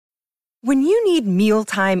When you need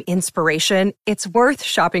mealtime inspiration, it's worth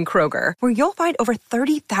shopping Kroger, where you'll find over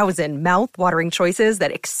 30,000 mouth-watering choices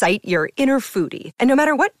that excite your inner foodie. And no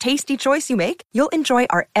matter what tasty choice you make, you'll enjoy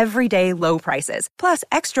our everyday low prices, plus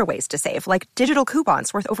extra ways to save, like digital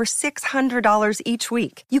coupons worth over $600 each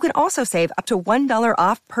week. You can also save up to $1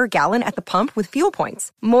 off per gallon at the pump with fuel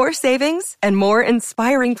points. More savings and more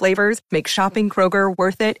inspiring flavors make shopping Kroger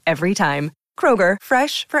worth it every time. Kroger,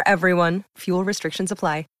 fresh for everyone. Fuel restrictions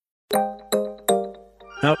apply.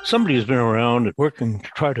 Now, somebody who's been around and working to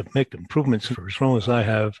try to make improvements for as long as I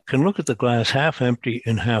have can look at the glass half empty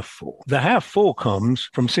and half full. The half full comes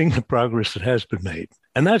from seeing the progress that has been made.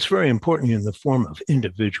 And that's very important in the form of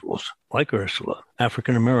individuals like Ursula,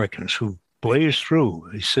 African Americans who blazed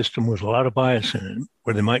through a system with a lot of bias in it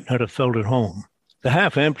where they might not have felt at home. The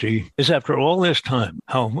half empty is, after all this time,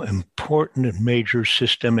 how important and major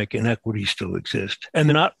systemic inequities still exist. And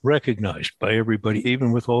they're not recognized by everybody,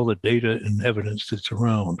 even with all the data and evidence that's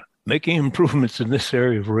around. Making improvements in this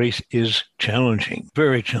area of race is challenging,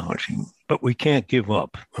 very challenging, but we can't give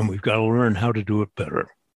up, and we've got to learn how to do it better.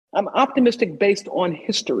 I'm optimistic based on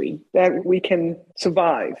history that we can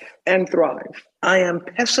survive and thrive. I am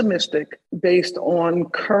pessimistic based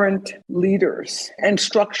on current leaders and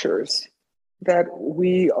structures that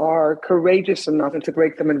we are courageous enough to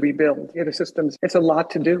break them and rebuild. The systems, it's a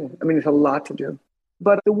lot to do. It's a lot to do.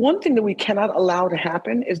 But the one thing that we cannot allow to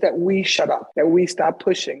happen is that we shut up, that we stop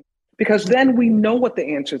pushing, because then we know what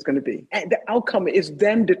the answer is going to be. And the outcome is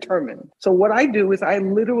then determined. So what I do is I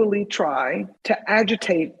literally try to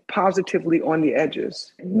agitate positively on the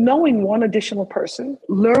edges, knowing one additional person,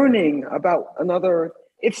 learning about another.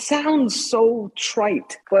 It sounds so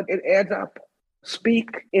trite, but it adds up.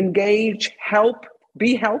 Speak, engage, help,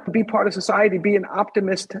 be part of society, be an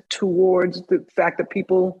optimist towards the fact that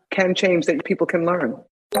people can change, that people can learn.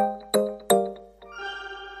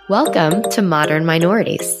 Welcome to Modern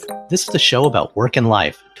Minorities. This is a show about work and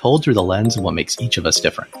life, told through the lens of what makes each of us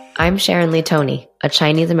different. I'm Sharon Lee Toney, a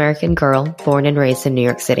Chinese-American girl born and raised in New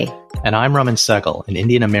York City. And I'm Raman Sehgal, an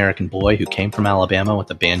Indian-American boy who came from Alabama with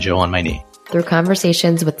a banjo on my knee. Through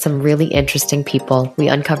conversations with some really interesting people, we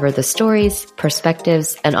uncover the stories,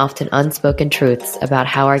 perspectives, and often unspoken truths about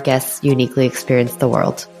how our guests uniquely experience the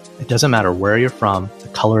world. It doesn't matter where you're from, the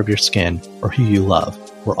color of your skin, or who you love.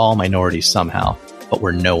 We're all minorities somehow, but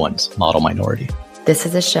we're no one's model minority. This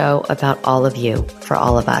is a show about all of you, for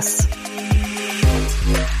all of us.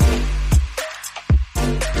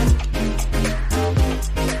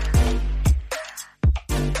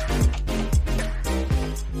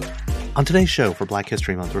 On today's show for Black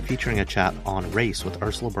History Month, we're featuring a chat on race with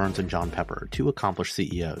Ursula Burns and John Pepper, two accomplished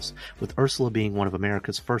CEOs, with Ursula being one of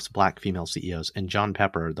America's first Black female CEOs, and John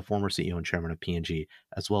Pepper, the former CEO and chairman of P&G,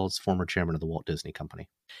 as well as former chairman of the Walt Disney Company.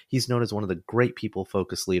 He's known as one of the great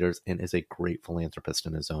people-focused leaders and is a great philanthropist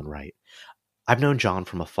in his own right. I've known John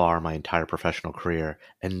from afar my entire professional career,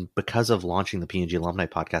 and because of launching the P&G Alumni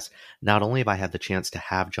Podcast, not only have I had the chance to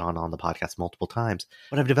have John on the podcast multiple times,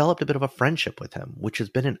 but I've developed a bit of a friendship with him, which has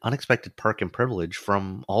been an unexpected perk and privilege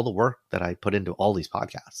from all the work that I put into all these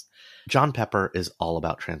podcasts. John Pepper is all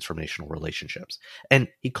about transformational relationships, and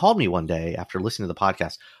he called me one day after listening to the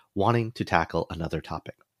podcast wanting to tackle another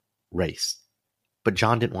topic, race. But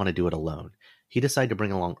John didn't want to do it alone. He decided to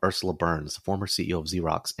bring along Ursula Burns, the former CEO of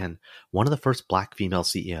Xerox and one of the first Black female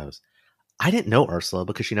CEOs. I didn't know Ursula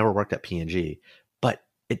because she never worked at P&G, but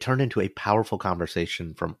it turned into a powerful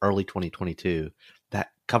conversation from early 2022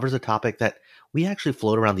 that covers a topic that we actually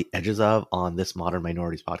float around the edges of on this Modern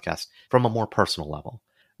Minorities podcast from a more personal level.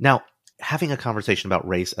 Now, having a conversation about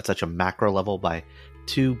race at such a macro level by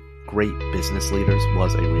two great business leaders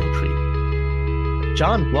was a real treat.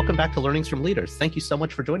 John, welcome back to Learnings from Leaders. Thank you so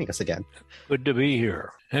much for joining us again. Good to be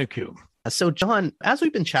here. Thank you. So, John, as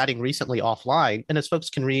we've been chatting recently offline, and as folks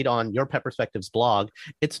can read on your Pet Perspectives blog,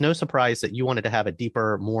 it's no surprise that you wanted to have a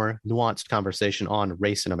deeper, more nuanced conversation on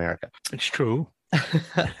race in America. It's true.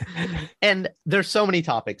 And there's so many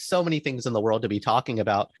topics, so many things in the world to be talking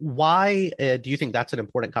about. Why do you think that's an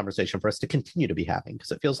important conversation for us to continue to be having?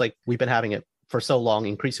 Because it feels like we've been having it for so long,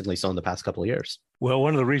 increasingly so in the past couple of years. Well,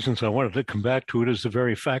 one of the reasons I wanted to come back to it is the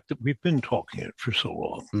very fact that we've been talking it for so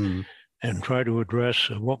long and try to address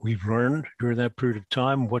what we've learned during that period of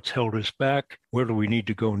time, what's held us back, where do we need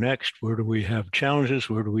to go next, where do we have challenges,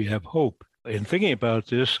 where do we have hope. In thinking about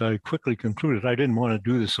this, I quickly concluded I didn't want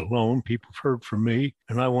to do this alone. People have heard from me,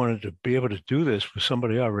 and I wanted to be able to do this with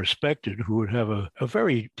somebody I respected who would have a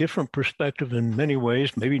very different perspective in many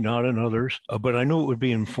ways, maybe not in others, but I knew it would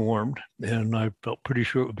be informed, and I felt pretty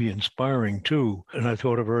sure it would be inspiring too. And I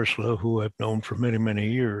thought of Ursula, who I've known for many, many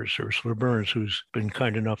years, Ursula Burns, who's been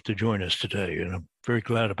kind enough to join us today. And I'm very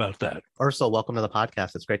glad about that. Ursula, welcome to the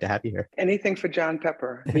podcast. It's great to have you here. Anything for John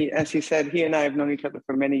Pepper. As he said, he and I have known each other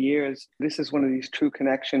for many years. This is one of these true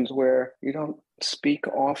connections where you don't speak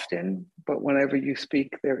often, but whenever you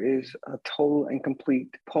speak, there is a total and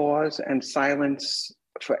complete pause and silence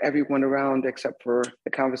for everyone around except for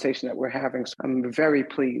the conversation that we're having. So I'm very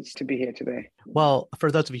pleased to be here today. Well,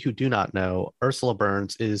 for those of you who do not know, Ursula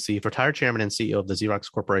Burns is the retired chairman and CEO of the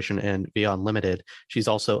Xerox Corporation and Via Unlimited. She's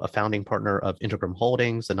also a founding partner of Integrum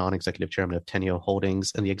Holdings, the non-executive chairman of Teneo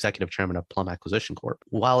Holdings, and the executive chairman of Plum Acquisition Corp.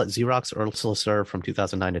 While at Xerox, Ursula served from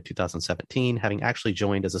 2009 to 2017, having actually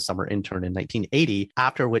joined as a summer intern in 1980,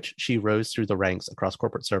 after which she rose through the ranks across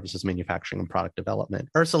corporate services, manufacturing, and product development.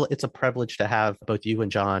 Ursula, it's a privilege to have both you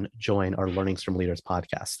and John join our Learnings from Leaders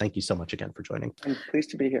podcast. Thank you so much again for joining. I'm pleased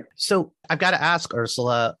to be here. So I've got to ask,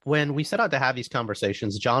 Ursula, when we set out to have these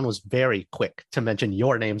conversations, John was very quick to mention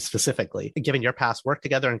your name specifically, given your past work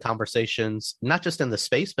together and conversations, not just in the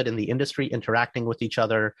space, but in the industry, interacting with each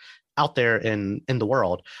other out there in the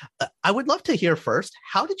world. I would love to hear first,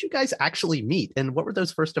 how did you guys actually meet? And what were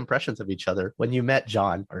those first impressions of each other when you met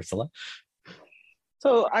John, Ursula?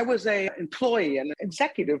 So I was an employee and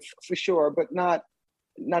executive for sure, but not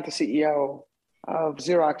the CEO of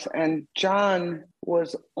Xerox. And John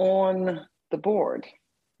was on the board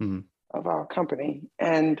of our company.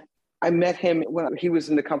 And I met him when he was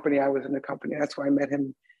in the company, I was in the company. That's why I met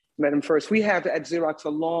him first. We have at Xerox a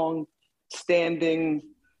long-standing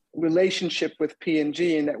relationship with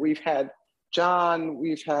P&G in that we've had John,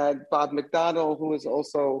 we've had Bob McDonald, who was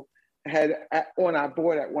also on our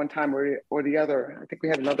board at one time or the other. I think we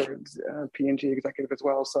had another P&G executive as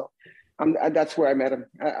well. So that's where I met him.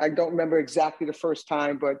 I don't remember exactly the first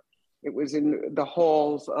time, but it was in the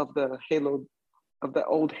halls of the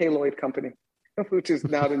old Haloid company, which is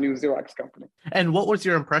now the new Xerox company. And what was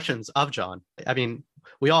your impressions of John? I mean,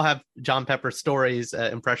 we all have John Pepper stories,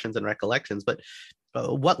 impressions, and recollections, but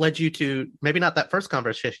what led you to maybe not that first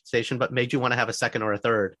conversation, but made you want to have a second or a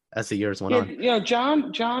third as the years went on? You know,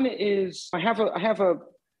 John is. I have a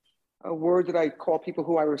word that I call people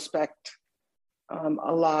who I respect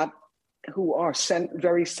a lot, who are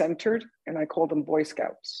very centered, and I call them Boy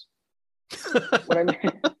Scouts. What I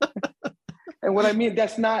mean, and what I mean,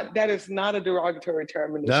 that is not a derogatory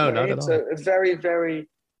term in this way. Not at it's all. A very, very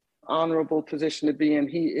honorable position to be in.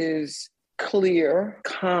 He is clear,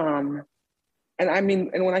 calm. And I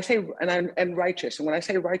mean, and when I say and righteous, and when I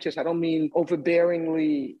say righteous, I don't mean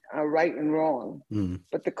overbearingly right and wrong,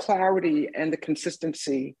 but the clarity and the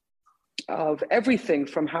consistency of everything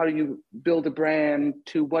from how you build a brand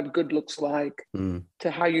to what good looks like to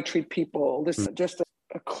how you treat people. This is just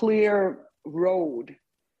a clear road,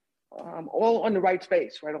 all on the right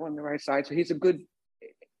space, right, all on the right side. So he's a good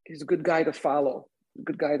guy to follow, a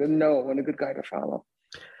good guy to know, and a good guy to follow.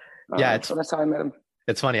 So that's how I met him.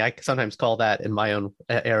 It's funny. I sometimes call that in my own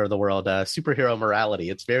era of the world, superhero morality.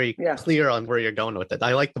 It's very clear on where you're going with it.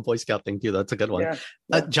 I like the Boy Scout thing too. That's a good one.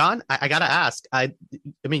 Yeah. John, I got to ask, I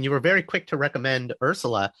mean, you were very quick to recommend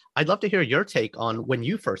Ursula. I'd love to hear your take on when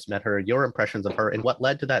you first met her, your impressions of her, and what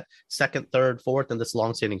led to that second, third, fourth, and this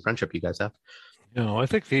longstanding friendship you guys have. I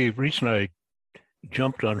think the reason I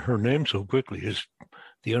jumped on her name so quickly is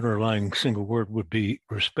the underlying single word would be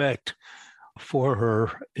respect for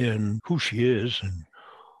her in who she is and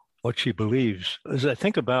what she believes. As I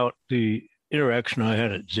think about the interaction I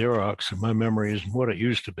had at Xerox and my memories and what it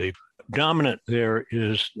used to be, dominant there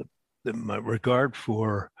is my regard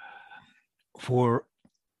for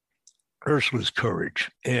Ursula's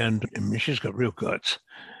courage. And I mean, she's got real guts.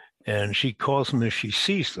 And she calls them as she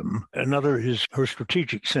sees them. Another is her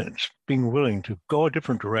strategic sense, being willing to go a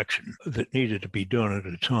different direction that needed to be done at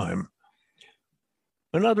a time.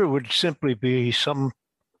 Another would simply be some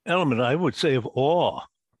element, I would say, of awe.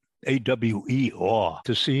 AWE, awe,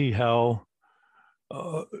 to see how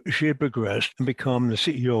she had progressed and become the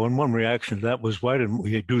CEO. And one reaction to that was, why didn't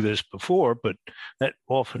we do this before? But that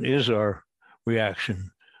often is our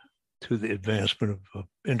reaction to the advancement of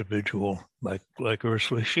an individual like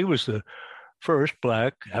Ursula. She was the first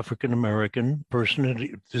Black African-American person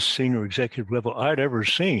at this senior executive level I'd ever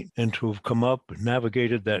seen, and to have come up and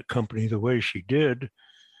navigated that company the way she did.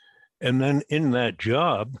 And then in that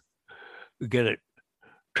job, get it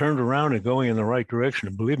turned around and going in the right direction.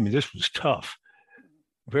 And believe me, this was tough,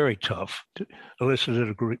 very tough. Elicited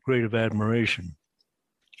a great rate of admiration.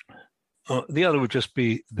 The other would just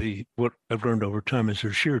be what I've learned over time is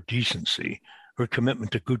her sheer decency, her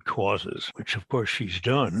commitment to good causes, which of course she's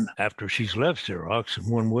done after she's left Xerox in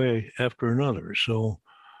one way after another. So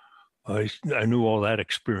I knew all that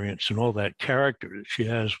experience and all that character that she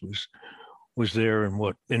has was there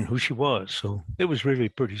and who she was. So it was really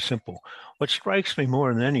pretty simple. What strikes me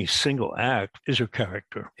more than any single act is her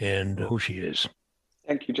character and who she is.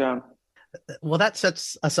 Thank you, John. Well, that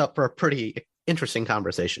sets us up for a pretty interesting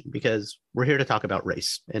conversation because we're here to talk about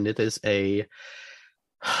race, and it's a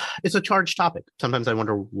charged topic. Sometimes I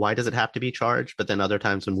wonder, why does it have to be charged? But then other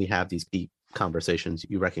times when we have these deep conversations,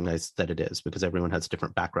 you recognize that it is, because everyone has a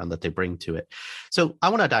different background that they bring to it. So I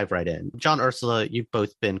want to dive right in. John, Ursula, you've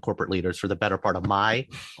both been corporate leaders for the better part of my,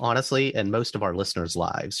 honestly, and most of our listeners'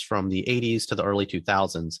 lives, from the 80s to the early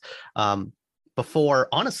 2000s. Before,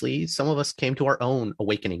 honestly, some of us came to our own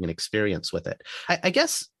awakening and experience with it. I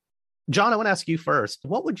guess, John, I want to ask you first,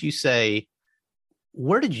 what would you say,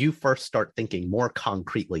 where did you first start thinking more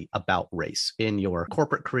concretely about race in your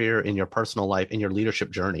corporate career, in your personal life, in your leadership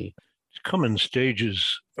journey? It's come in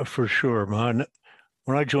stages for sure, man.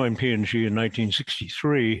 When I joined P&G in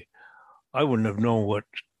 1963, I wouldn't have known what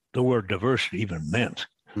the word diversity even meant,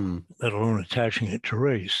 let alone attaching it to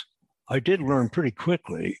race. I did learn pretty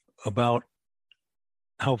quickly about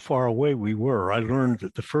how far away we were. I learned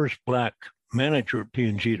that the first Black manager at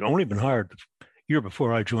P&G had only been hired the year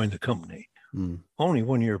before I joined the company, only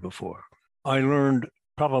 1 year before. I learned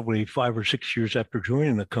probably 5 or 6 years after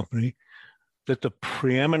joining the company that the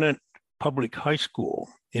preeminent public high school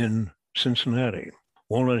in Cincinnati,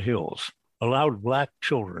 Walnut Hills, allowed Black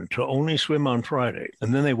children to only swim on Friday,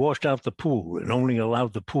 and then they washed out the pool and only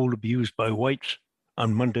allowed the pool to be used by whites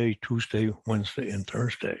on Monday, Tuesday, Wednesday, and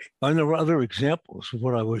Thursday. And there were other examples of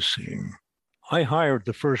what I was seeing. I hired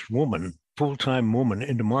the first woman, full-time woman,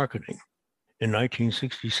 into marketing in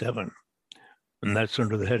 1967, and that's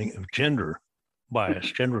under the heading of gender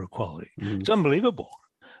bias, gender equality. It's unbelievable.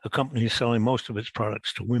 A company is selling most of its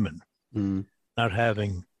products to women, not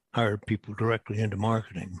having hired people directly into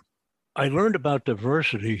marketing. I learned about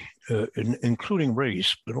diversity, including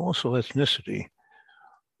race, but also ethnicity,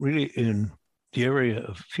 really in the area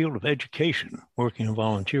of field of education, working in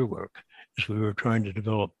volunteer work, as we were trying to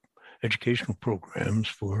develop educational programs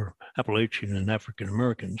for Appalachian and African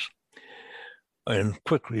Americans, and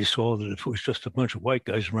quickly saw that if it was just a bunch of white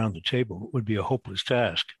guys around the table, it would be a hopeless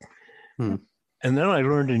task. And then I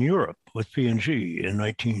learned in Europe with P&G in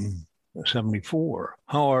 1974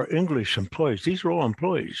 how our English employees, these are all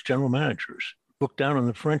employees, general managers, looked down on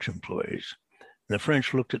the French employees. The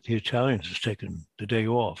French looked at the Italians as taking the day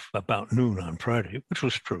off about noon on Friday, which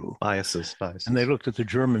was true. Biases. And they looked at the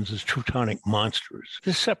Germans as Teutonic monsters.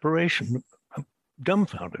 This separation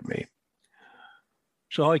dumbfounded me.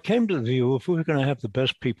 So I came to the view, if we were going to have the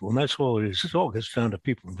best people, and that's all it is, it all gets down to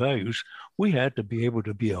people and values, we had to be able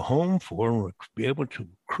to be a home for and be able to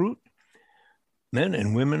recruit men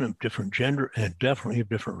and women of different gender and definitely of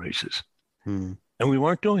different races. And we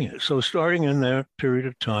weren't doing it. So starting in that period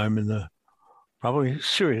of time, probably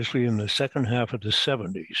seriously in the second half of the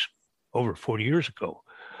 70s, over 40 years ago,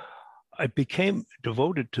 I became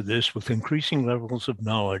devoted to this with increasing levels of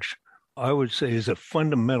knowledge, I would say is a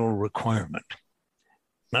fundamental requirement,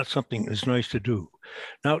 not something that's nice to do.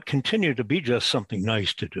 Now, it continued to be just something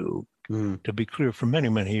nice to do, to be clear, for many,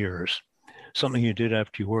 many years, something you did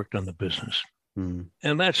after you worked on the business.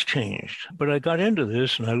 And that's changed. But I got into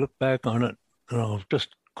this and I look back on it, and I'll just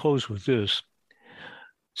close with this.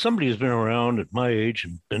 Somebody who's been around at my age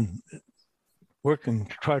and been working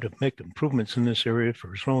to try to make improvements in this area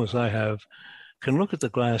for as long as I have can look at the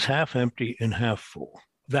glass half empty and half full.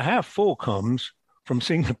 The half full comes from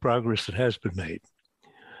seeing the progress that has been made.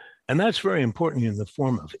 And that's very important in the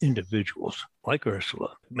form of individuals like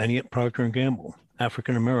Ursula, many at Procter & Gamble,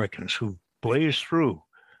 African Americans who blazed through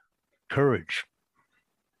courage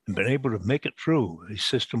and been able to make it through a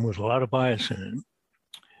system with a lot of bias in it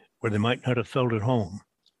where they might not have felt at home.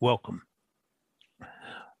 Welcome.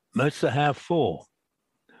 That's the half full.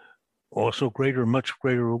 Also much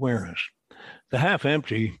greater awareness. The half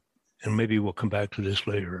empty, and maybe we'll come back to this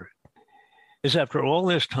later, is after all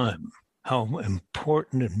this time, how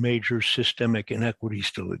important and major systemic inequities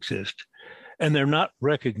still exist. And they're not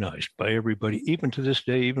recognized by everybody, even to this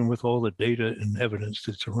day, even with all the data and evidence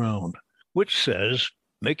that's around, which says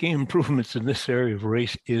making improvements in this area of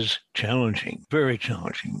race is challenging, very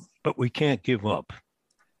challenging, but we can't give up.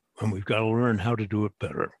 And we've got to learn how to do it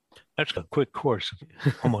better. That's a quick course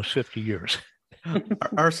of almost 50 years.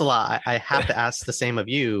 Ursula, I have to ask the same of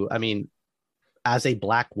you. I mean, as a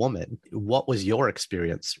Black woman, what was your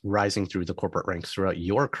experience rising through the corporate ranks throughout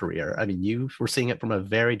your career? I mean, you were seeing it from a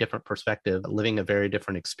very different perspective, living a very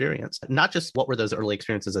different experience. Not just what were those early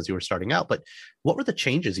experiences as you were starting out, but what were the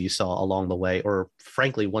changes you saw along the way? Or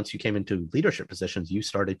frankly, once you came into leadership positions, you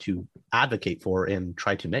started to advocate for and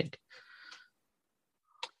try to make?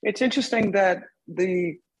 It's interesting that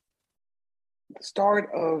the the start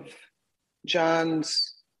of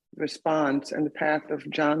John's response and the path of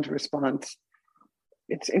John's response,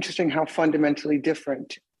 it's interesting how fundamentally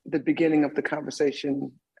different the beginning of the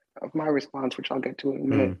conversation of my response, which I'll get to in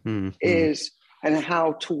a minute, is, and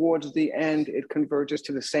how towards the end it converges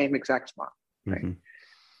to the same exact spot. Right?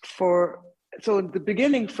 So at the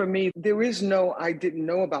beginning for me, there is no, I didn't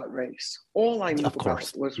know about race. All I knew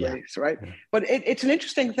about was race, right? Yeah. But it's an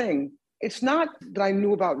interesting thing. It's not that I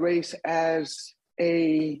knew about race as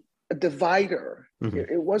a divider.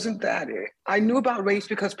 It wasn't that. I knew about race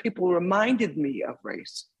because people reminded me of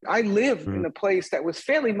race. I lived in a place that was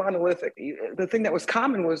fairly monolithic. The thing that was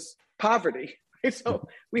common was poverty. So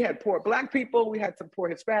we had poor Black people, we had some poor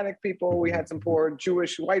Hispanic people, we had some poor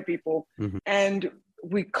Jewish white people, and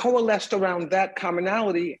we coalesced around that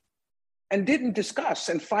commonality and didn't discuss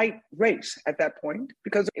and fight race at that point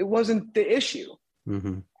because it wasn't the issue.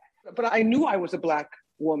 But I knew I was a Black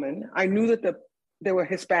woman. I knew that there were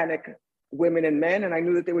Hispanic women and men, and I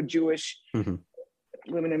knew that there were Jewish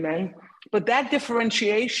women and men. But that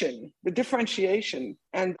differentiation,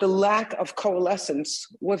 and the lack of coalescence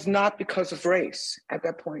was not because of race at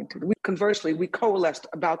that point. Conversely, we coalesced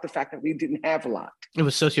about the fact that we didn't have a lot. It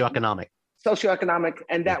was socioeconomic,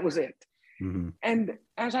 and that was it. And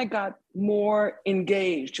as I got more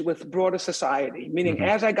engaged with broader society, meaning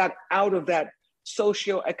as I got out of that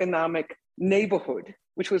socioeconomic neighborhood,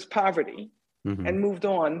 which was poverty, and moved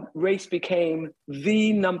on, race became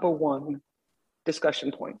the number one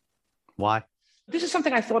discussion point. Why? This is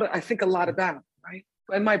something I think a lot about, right?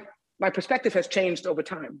 And my perspective has changed over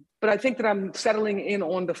time. But I think that I'm settling in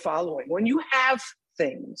on the following. When you have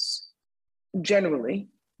things, generally,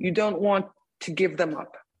 you don't want to give them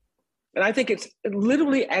up. And I think it's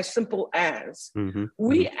literally as simple as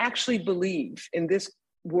we actually believe in this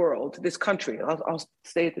world, this country, I'll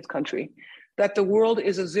stay at this country, that the world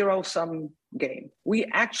is a zero-sum game. We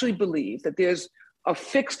actually believe that there's a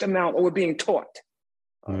fixed amount, or we're being taught,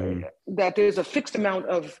 that there's a fixed amount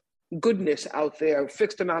of goodness out there, a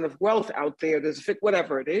fixed amount of wealth out there, there's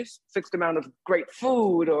whatever it is, fixed amount of great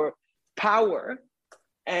food or power.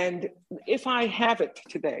 And if I have it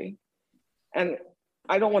today, and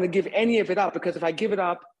I don't want to give any of it up, because if I give it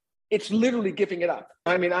up, it's literally giving it up.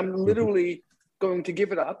 I mean, I'm literally going to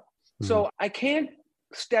give it up. So I can't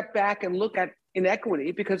step back and look at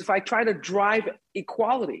inequity, because if I try to drive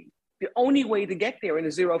equality, the only way to get there in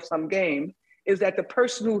a zero-sum game is that the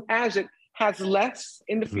person who has it has less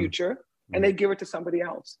in the future and they give it to somebody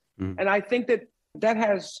else. And I think that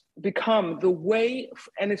has become the way,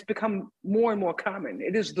 and it's become more and more common.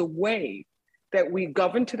 It is the way that we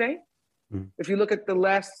govern today. If you look at the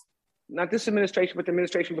last, not this administration, but the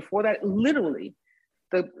administration before that, literally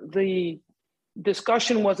the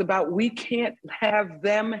discussion was about, we can't have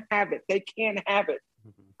them have it. They can't have it.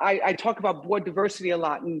 I talk about board diversity a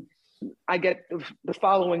lot, and I get the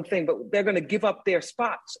following thing, but they're going to give up their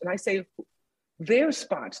spots. And I say, their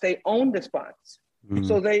spots, they own the spots.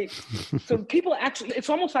 So people actually, it's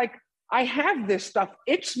almost like, I have this stuff,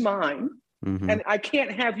 it's mine, and I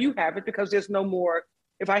can't have you have it because there's no more.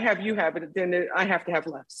 If I have you have it, then I have to have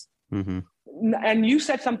less. And you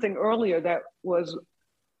said something earlier that was,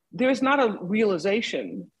 there's not a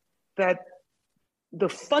realization that the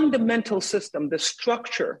fundamental system, the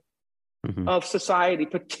structure of society,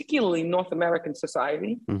 particularly North American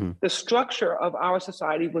society, the structure of our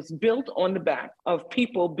society was built on the back of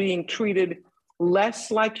people being treated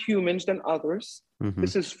less like humans than others.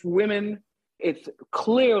 This is women. It's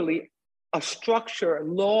clearly a structure,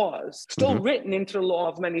 laws, still written into the law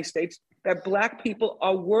of many states, that Black people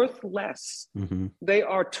are worth less. They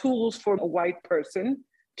are tools for a white person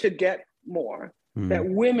to get more. That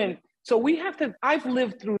women, so we have to, I've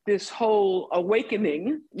lived through this whole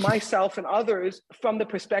awakening, myself and others, from the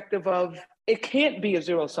perspective of, it can't be a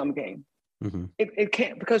zero-sum game. It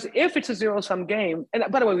can't, because if it's a zero-sum game, and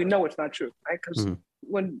by the way, we know it's not true, right? Because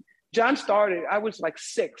when John started, I was like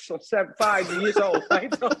 6 or 5 years old,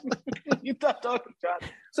 right? So you thought talking, John.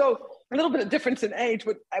 So a little bit of difference in age,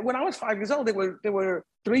 but when I was 5 years old, there were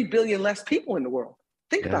 3 billion less people in the world.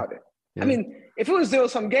 Think about it. I mean, if it was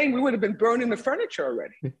zero-sum game, we would have been burning the furniture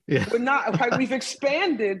already. We're not. Right? We've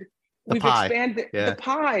expanded. Expanded the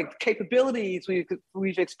pie capabilities.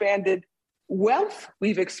 We've expanded wealth.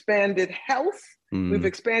 We've expanded health. We've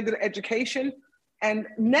expanded education, and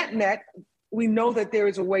net, we know that there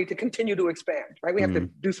is a way to continue to expand. Right? We have to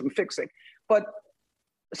do some fixing. But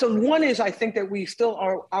so one is, I think that we still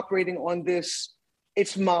are operating on this.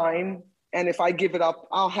 It's mine. And if I give it up,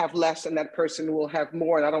 I'll have less and that person will have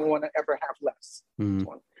more, and I don't want to ever have less.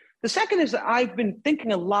 The second is that I've been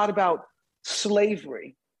thinking a lot about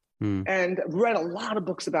slavery and read a lot of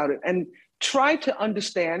books about it. And try to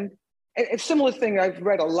understand. It's a similar thing. I've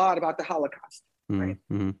read a lot about the Holocaust, right?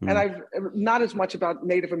 And I've not as much about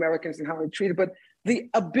Native Americans and how they're treated, but the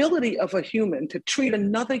ability of a human to treat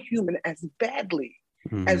another human as badly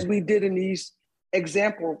as we did in these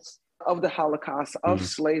examples of the Holocaust, of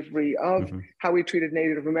slavery, of how we treated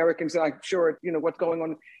Native Americans, and I'm sure, what's going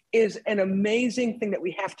on, is an amazing thing that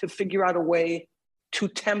we have to figure out a way to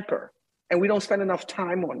temper. And we don't spend enough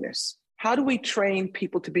time on this. How do we train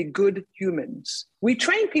people to be good humans? We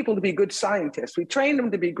train people to be good scientists. We train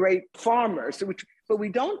them to be great farmers, but we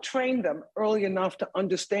don't train them early enough to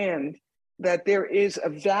understand that there is a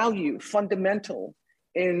value fundamental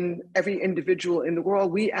in every individual in the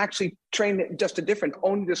world. We actually train it just a different,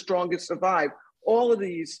 only the strongest survive. All of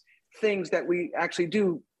these things that we actually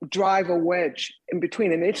do drive a wedge in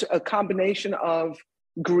between. And it's a combination of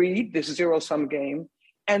greed, this zero-sum game,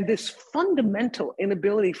 and this fundamental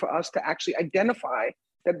inability for us to actually identify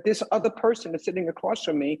that this other person that's sitting across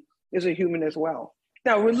from me is a human as well.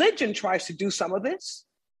 Now, religion tries to do some of this,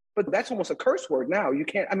 but that's almost a curse word now. You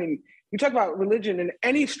can't, you talk about religion in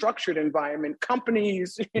any structured environment,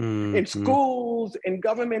 companies, in schools, in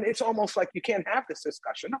government, it's almost like you can't have this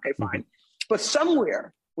discussion. Okay, fine. But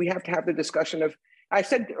somewhere we have to have the discussion of, I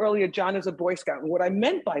said earlier, John is a Boy Scout. And what I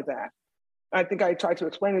meant by that, I think I tried to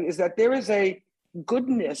explain it, is that there is a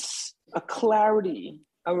goodness, a clarity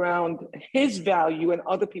around his value and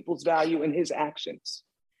other people's value in his actions,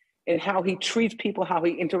 and how he treats people, how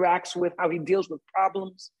he interacts with, how he deals with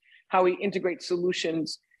problems, how he integrates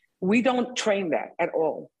solutions. We don't train that at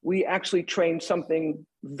all. We actually train something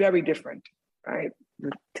very different, right,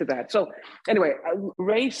 to that. So anyway,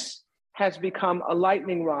 race has become a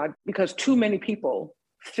lightning rod because too many people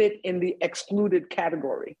fit in the excluded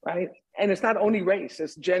category, right? And it's not only race,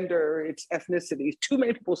 it's gender, it's ethnicity. Too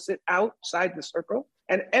many people sit outside the circle,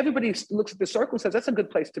 and everybody looks at the circle and says, that's a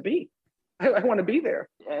good place to be. I want to be there.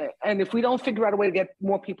 And if we don't figure out a way to get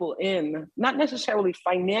more people in, not necessarily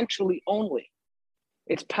financially only,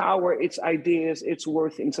 it's power, it's ideas, it's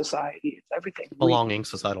worth in society, it's everything. Belonging,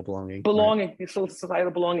 societal belonging. Belonging, right. It's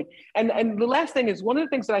societal belonging. And the last thing is, one of the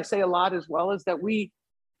things that I say a lot as well is that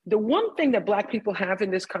the one thing that Black people have in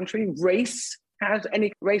this country, race has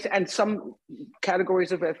any race and some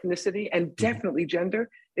categories of ethnicity and definitely gender,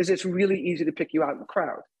 is it's really easy to pick you out in the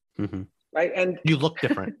crowd. Right. And you look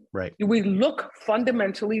different, right? We look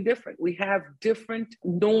fundamentally different. We have different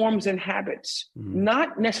norms and habits,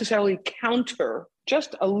 not necessarily counter,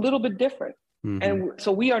 just a little bit different. And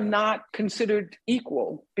so we are not considered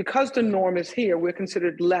equal because the norm is here. We're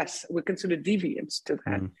considered less. We're considered deviants to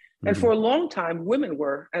that. And for a long time, women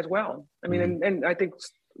were as well. I mean, and I think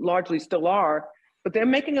largely still are, but they're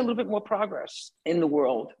making a little bit more progress in the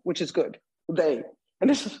world, which is good. They, and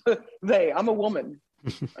this is they, I'm a woman.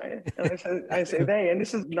 Right? And I say they, and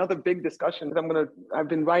this is another big discussion that I've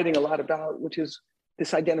been writing a lot about, which is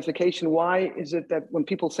this identification. Why is it that when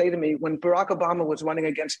people say to me, when Barack Obama was running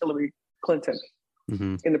against Hillary Clinton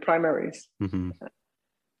in the primaries,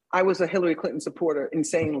 I was a Hillary Clinton supporter,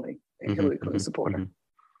 insanely a Hillary Clinton supporter.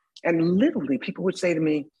 And literally people would say to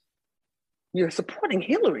me, you're supporting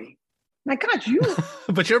Hillary. My God,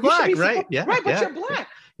 but you're Black, right? Yeah. Right, but you're Black.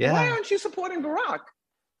 Yeah. Why aren't you supporting Barack?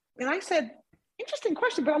 And I said, interesting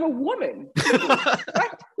question, but I'm a woman. Right?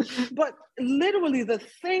 But literally the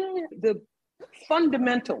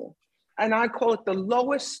fundamental, and I call it the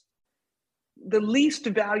least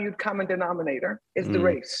valued common denominator is the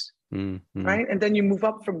race, right? And then you move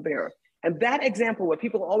up from there. And that example where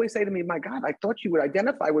people always say to me, my God, I thought you would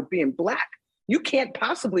identify with being Black. You can't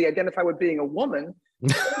possibly identify with being a woman,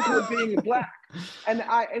 with being Black. And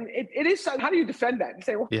it is, how do you defend that? You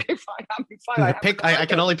say, well, okay, fine, I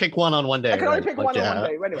can only pick one on one day. I can only pick one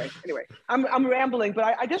on one day. Anyway, I'm rambling, but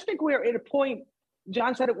I just think we're at a point,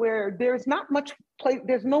 John said it, where there's not much place,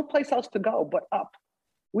 there's no place else to go but up.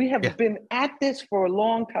 We have been at this for a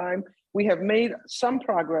long time. We have made some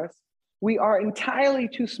progress. We are entirely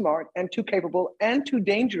too smart and too capable and too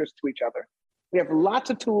dangerous to each other. We have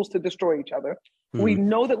lots of tools to destroy each other. We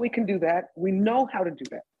know that we can do that. We know how to do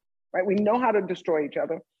that, right? We know how to destroy each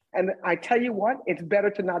other. And I tell you what, it's better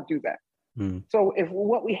to not do that. So if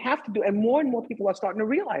what we have to do, and more people are starting to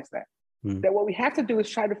realize that what we have to do is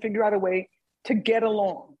try to figure out a way to get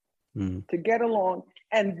along,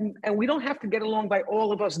 And we don't have to get along by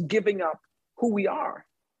all of us giving up who we are.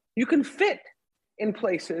 You can fit in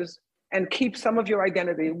places and keep some of your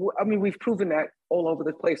identity. I mean, we've proven that all over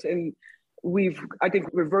the place. And we've, I think,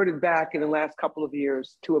 reverted back in the last couple of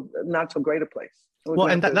years to a not so great a place. Well,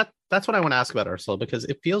 and that's what I want to ask about, Ursula, because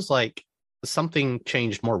it feels like something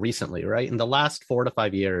changed more recently, right? In the last 4 to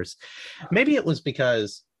 5 years, maybe it was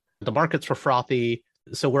because the markets were frothy,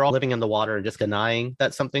 So we're all living in the water and just denying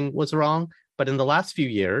that something was wrong. But in the last few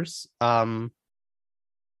years,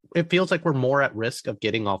 it feels like we're more at risk of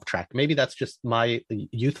getting off track. Maybe that's just my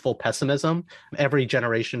youthful pessimism. Every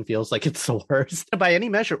generation feels like it's the worst. By any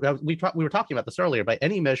measure, we were talking about this earlier, by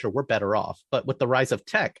any measure, we're better off. But with the rise of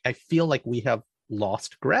tech, I feel like we have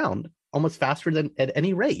lost ground almost faster than at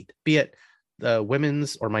any rate, be it the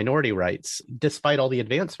women's or minority rights, despite all the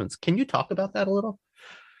advancements. Can you talk about that a little?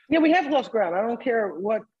 Yeah, we have lost ground. I don't care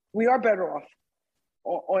what, we are better off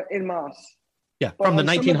or in mass. Yeah, But from the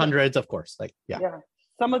 1900s, of course. Yeah.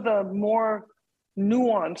 Some of the more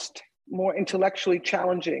nuanced, more intellectually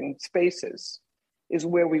challenging spaces is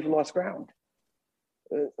where we've lost ground.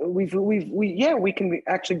 We can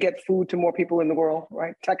actually get food to more people in the world,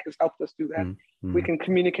 right? Tech has helped us do that. Mm-hmm. We can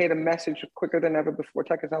communicate a message quicker than ever before.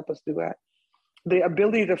 Tech has helped us do that. The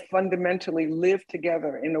ability to fundamentally live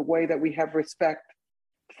together in a way that we have respect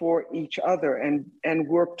for each other and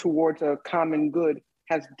work towards a common good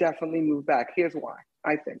has definitely moved back. Here's why,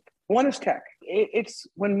 I think. One is tech. It's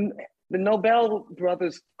when the Nobel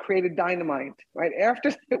brothers created dynamite, right?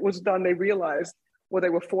 After it was done, they realized, or they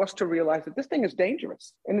were forced to realize that this thing is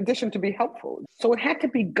dangerous, in addition to be helpful. So it had to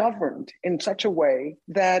be governed in such a way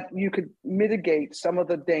that you could mitigate some of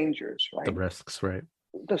the dangers, right? The risks, right?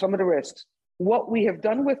 Some of the risks. What we have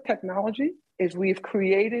done with technology is we've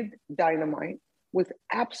created dynamite with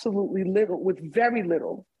absolutely little, with very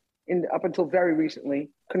little, up until very recently,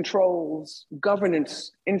 controls,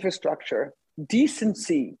 governance, infrastructure,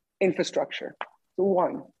 decency, infrastructure. So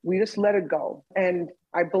one, we just let it go. And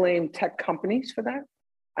I blame tech companies for that.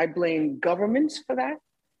 I blame governments for that.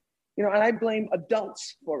 And I blame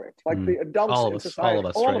adults for it, like the adults in society,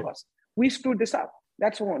 all of us. We screwed this up.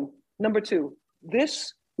 That's one. Number two,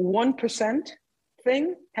 this 1%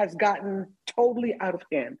 thing has gotten totally out of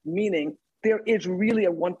hand, meaning there is really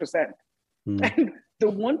a 1%. And the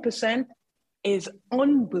 1% is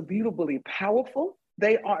unbelievably powerful.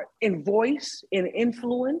 They are in voice, in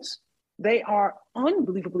influence. They are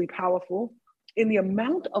unbelievably powerful in the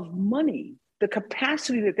amount of money, the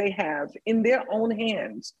capacity that they have in their own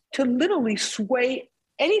hands to literally sway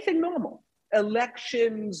anything normal.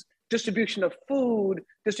 Elections, distribution of food,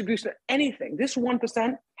 distribution of anything. This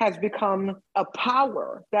 1% has become a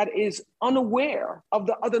power that is unaware of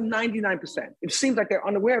the other 99%. It seems like they're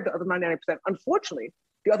unaware of the other 99%. Unfortunately,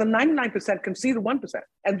 the other 99% can see the 1%.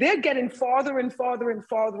 And they're getting farther and farther and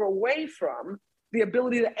farther away from the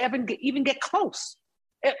ability to even get close,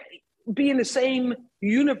 be in the same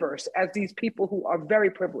universe as these people who are very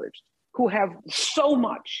privileged, who have so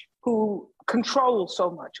much, who control so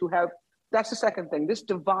much, that's the second thing. This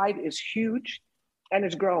divide is huge and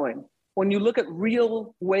it's growing. When you look at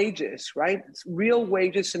real wages, right? It's real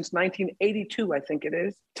wages since 1982, I think it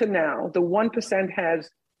is, to now, the 1% has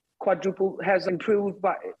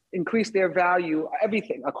increased their value,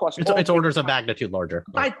 everything across. It's orders of magnitude larger.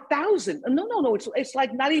 By 1,000. No. It's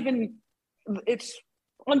like not even, it's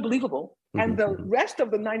unbelievable. And the rest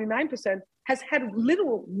of the 99% has had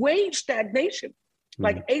little wage stagnation,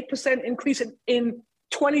 like 8% increase in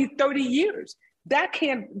 20, 30 years. So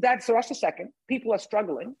that's the second. People are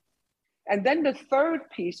struggling. And then the third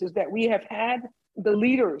piece is that we have had the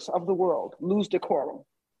leaders of the world lose decorum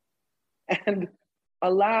and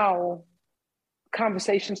allow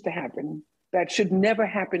conversations to happen that should never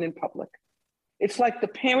happen in public. It's like the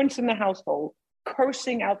parents in the household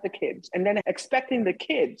cursing out the kids and then expecting the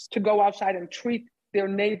kids to go outside and treat their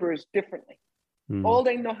neighbors differently. All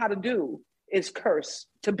they know how to do is curse,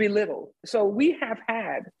 to belittle. So we have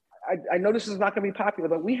had, I know this is not going to be popular,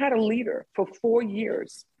 but we had a leader for 4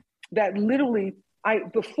 years that literally,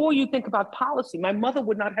 before you think about policy, my mother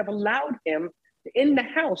would not have allowed him in the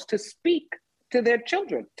house to speak to her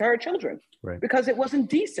children, right, because it wasn't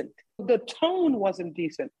decent. The tone wasn't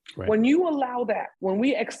decent. Right. When you allow that, when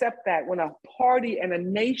we accept that, when a party and a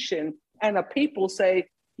nation and a people say,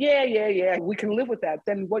 yeah, we can live with that,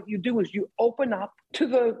 then what you do is you open up to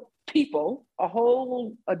the people a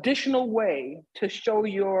whole additional way to show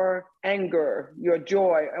your anger, your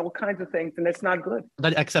joy, all kinds of things, and it's not good.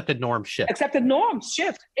 The accepted norms shift.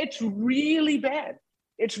 It's really bad.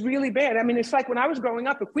 It's really bad. I mean, it's like when I was growing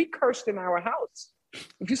up, if we cursed in our house,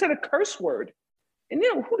 if you said a curse word, and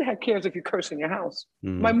who the heck cares if you curse in your house?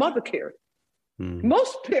 My mother cared.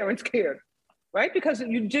 Most parents cared, right? Because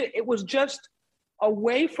it was just a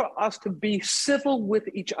way for us to be civil with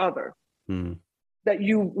each other. That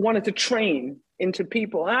you wanted to train into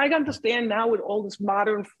people. And I understand now with all this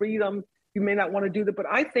modern freedom, you may not want to do that, but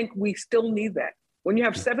I think we still need that. When you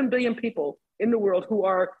have 7 billion people in the world who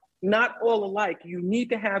are not all alike, you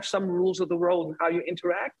need to have some rules of the road and how you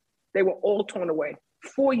interact. They were all torn away.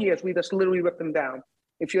 4 years, we just literally ripped them down.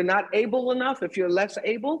 If you're not able enough, if you're less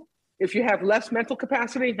able, if you have less mental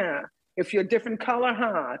capacity, if you're a different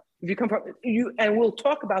color, if you come from you, and we'll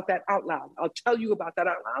talk about that out loud. I'll tell you about that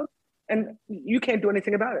out loud, and you can't do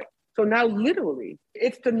anything about it. So now, literally,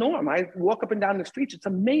 it's the norm. I walk up and down the streets. It's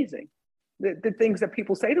amazing the things that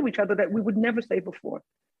people say to each other that we would never say before.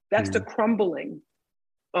 That's the crumbling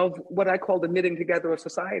of what I call the knitting together of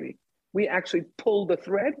society. We actually pull the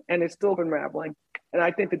thread, and it's still unraveling. And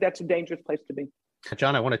I think that that's a dangerous place to be.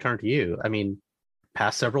 John, I want to turn to you. I mean,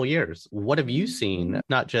 past several years, what have you seen?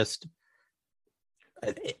 Not just,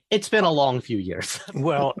 it's been a long few years.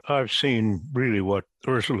 Well, I've seen really what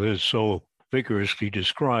Ursula has so vigorously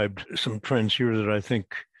described, some trends here that I think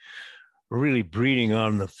are really breeding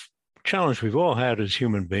on the challenge we've all had as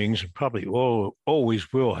human beings, and probably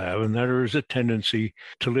always will have, and that is a tendency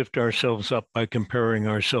to lift ourselves up by comparing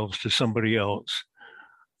ourselves to somebody else.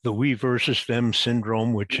 The we versus them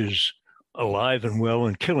syndrome, which is alive and well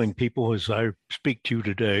and killing people as I speak to you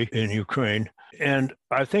today in Ukraine. And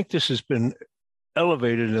I think this has been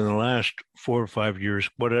elevated in the last 4 or 5 years,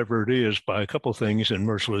 whatever it is, by a couple of things, and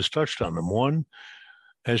Ursula has touched on them. One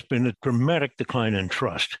has been a dramatic decline in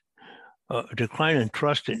trust. A decline in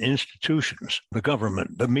trust in institutions, the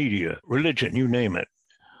government, the media, religion, you name it.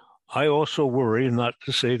 I also worry, not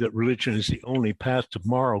to say that religion is the only path to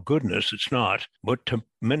moral goodness, it's not, but to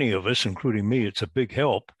many of us, including me, it's a big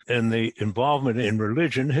help. And the involvement in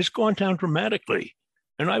religion has gone down dramatically.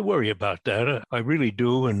 And I worry about that. I really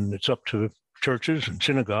do. And it's up to churches and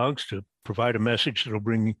synagogues to provide a message that'll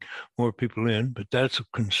bring more people in, but that's a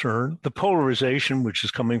concern. The polarization, which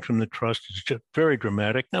is coming from the trust, is just very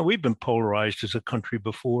dramatic. Now, we've been polarized as a country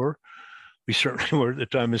before. We certainly were at the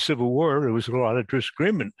time of Civil War. There was a lot of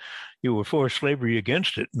disagreement. You were for slavery,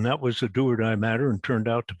 against it, and that was a do or die matter and turned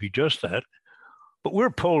out to be just that. But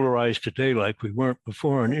we're polarized today like we weren't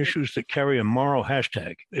before on issues that carry a moral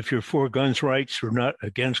hashtag. If you're for guns rights or not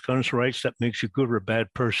against guns rights, that makes you good or a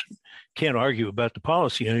bad person. Can't argue about the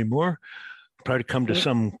policy anymore. Try to come to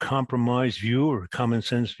some compromise view or common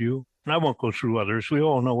sense view. And I won't go through others. We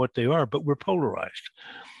all know what they are, but we're polarized.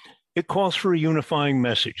 It calls for a unifying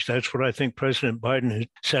message. That's what I think President Biden has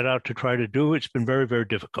set out to try to do. It's been very, very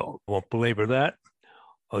difficult. I won't belabor that.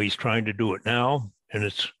 He's trying to do it now. And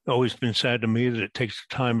it's always been sad to me that it takes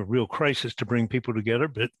a time of real crisis to bring people together,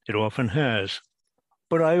 but it often has.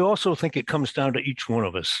 But I also think it comes down to each one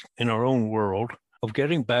of us in our own world of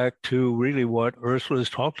getting back to really what Ursula has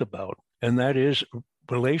talked about, and that is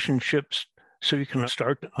relationships so you can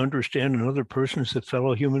start to understand another person as a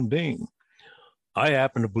fellow human being. I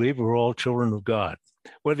happen to believe we're all children of God.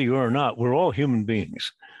 Whether you are or not, we're all human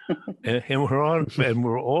beings. and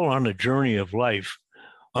we're all on a journey of life.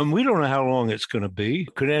 We don't know how long it's going to be.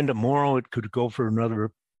 It could end tomorrow. It could go for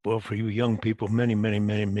another, well, for you young people, many, many,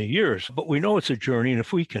 many, many years. But we know it's a journey. And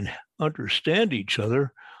if we can understand each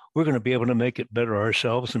other, we're going to be able to make it better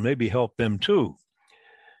ourselves and maybe help them too.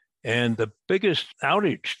 And the biggest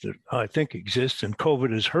outage that I think exists, and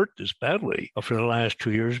COVID has hurt this badly for the last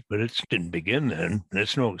 2 years, but it didn't begin then, and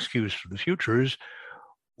it's no excuse for the future, is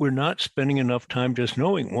we're not spending enough time just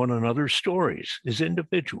knowing one another's stories as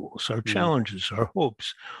individuals, our challenges, our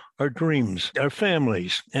hopes, our dreams, our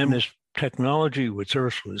families. And this technology, which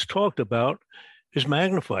Ursula has talked about, has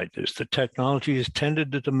magnified this. The technology has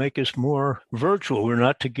tended to make us more virtual. We're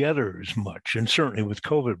not together as much. And certainly with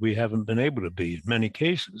COVID, we haven't been able to be in many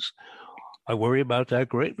cases. I worry about that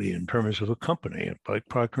greatly in terms of a company like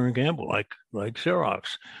Procter & Gamble, like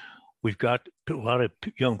Xerox. We've got a lot of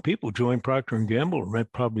young people join Procter & Gamble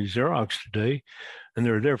and probably Xerox today, and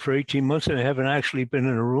they're there for 18 months and they haven't actually been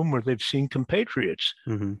in a room where they've seen compatriots.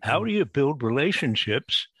 Mm-hmm. How do you build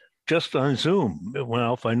relationships just on Zoom?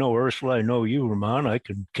 Well, if I know Ursula, I know you, Ramon, I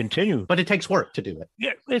can continue. But it takes work to do it.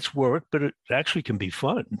 Yeah, it's work, but it actually can be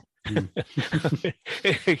fun.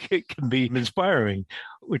 It can be inspiring,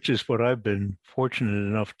 which is what I've been fortunate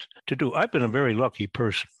enough to do. I've been a very lucky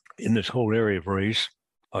person in this whole area of race.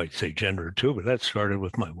 I'd say gender too, but that started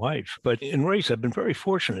with my wife. But in race, I've been very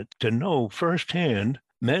fortunate to know firsthand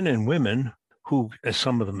men and women who, as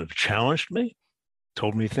some of them have challenged me,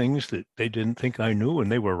 told me things that they didn't think I knew, and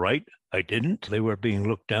they were right. I didn't. They were being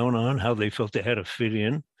looked down on, how they felt they had to fit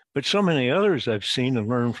in. But so many others I've seen and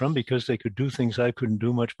learned from because they could do things I couldn't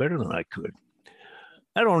do much better than I could.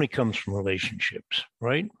 That only comes from relationships,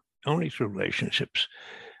 right? Only through relationships.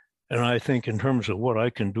 And I think in terms of what I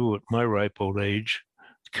can do at my ripe old age,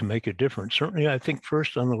 can make a difference. Certainly, I think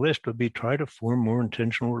first on the list would be try to form more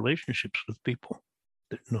intentional relationships with people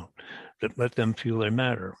that let them feel they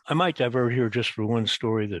matter. I might divert here just for one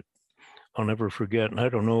story that I'll never forget. And I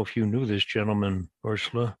don't know if you knew this gentleman,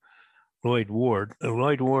 Ursula, Lloyd Ward.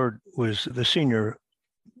 Lloyd Ward was the senior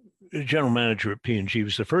the general manager at P&G,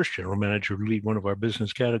 was the first general manager to lead one of our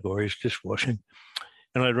business categories, dishwashing.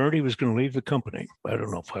 And I learned he was going to leave the company. I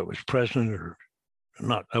don't know if I was president or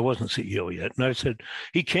not. I wasn't CEO yet. And I said,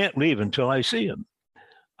 he can't leave until I see him.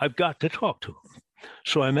 I've got to talk to him.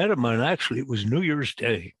 So I met him, and actually it was New Year's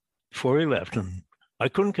Day before he left. And I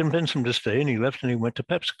couldn't convince him to stay, and he left and he went to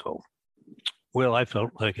PepsiCo. Well, I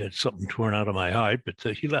felt like I had something torn out of my hide, but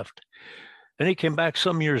he left. And he came back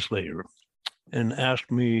some years later and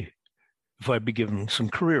asked me if I'd be given some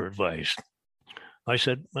career advice. I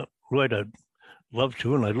said, well, Lloyd, I'd love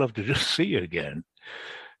to, and I'd love to just see you again.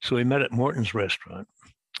 So we met at Morton's restaurant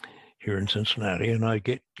here in Cincinnati, and I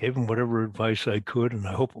gave him whatever advice I could, and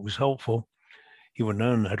I hope it was helpful. He went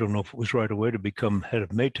on, I don't know if it was right away, to become head of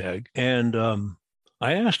Maytag. And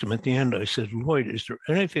I asked him at the end, I said, Lloyd, is there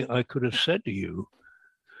anything I could have said to you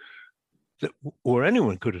that, or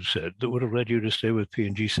anyone could have said, that would have led you to stay with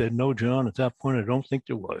P&G? He said, no, John, at that point, I don't think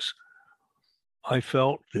there was. I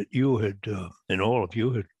felt that you had, and all of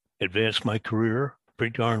you had advanced my career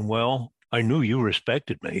pretty darn well. I knew you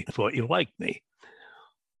respected me, thought you liked me,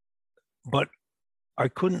 but I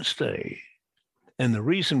couldn't stay. And the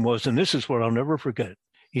reason was, and this is what I'll never forget,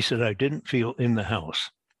 he said, I didn't feel in the house.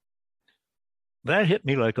 That hit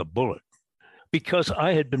me like a bullet, because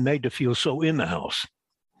I had been made to feel so in the house,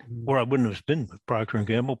 or I wouldn't have been with Procter &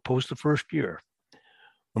 Gamble post the first year.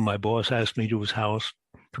 When my boss asked me to his house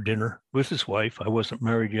for dinner with his wife, I wasn't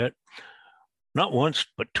married yet, not once,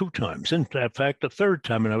 but 2 times. In fact, the third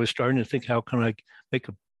time, and I was starting to think, how can I make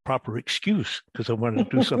a proper excuse? Because I wanted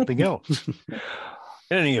to do something else.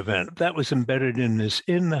 In any event, that was embedded in this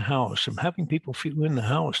in the house, and having people feel in the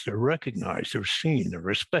house. They're recognized, they're seen, they're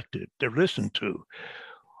respected, they're listened to.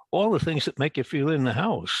 All the things that make you feel in the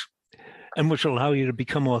house, and which allow you to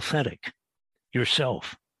become authentic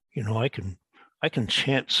yourself. You know, I can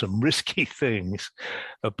chant some risky things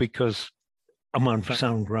because I'm on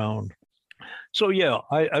sound ground. So yeah,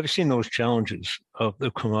 I've seen those challenges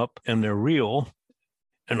that come up, and they're real,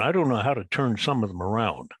 and I don't know how to turn some of them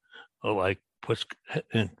around, like what's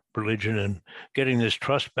in religion and getting this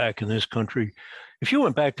trust back in this country. If you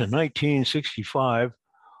went back to 1965,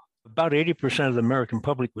 about 80% of the American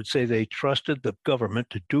public would say they trusted the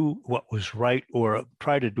government to do what was right or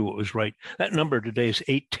try to do what was right. That number today is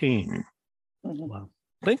 18. Mm-hmm. Wow.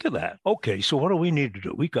 Think of that. Okay, so what do we need to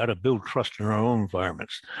do? We got to build trust in our own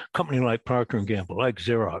environments. A company like Procter & Gamble, like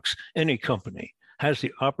Xerox, any company has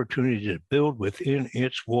the opportunity to build within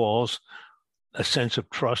its walls a sense of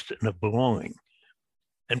trust and of belonging.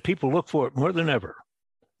 And people look for it more than ever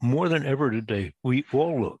today. We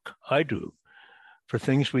all look, I do, for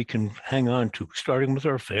things we can hang on to, starting with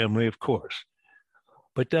our family, of course.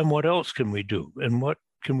 But then what else can we do? And what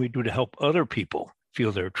can we do to help other people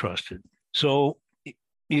feel they're trusted? So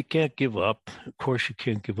you can't give up. Of course, you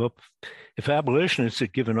can't give up. If abolitionists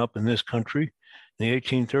had given up in this country in the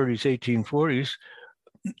 1830s, 1840s,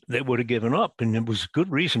 they would have given up. And it was a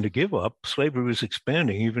good reason to give up. Slavery was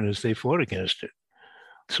expanding even as they fought against it.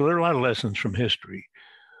 So there are a lot of lessons from history.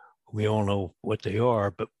 We all know what they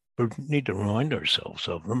are, but we need to remind ourselves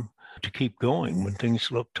of them to keep going when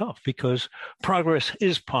things look tough, because progress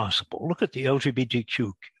is possible. Look at the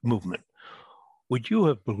LGBTQ movement. Would you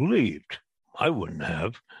have believed, I wouldn't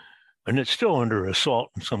have, and it's still under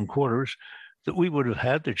assault in some quarters, that we would have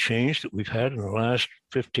had the change that we've had in the last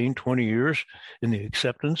 15, 20 years in the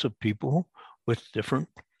acceptance of people with different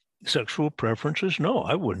sexual preferences? No,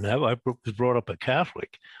 I wouldn't have. I was brought up a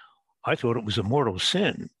Catholic. I thought it was a mortal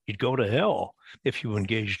sin. You'd go to hell if you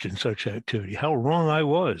engaged in such activity. How wrong I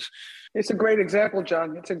was. It's a great example,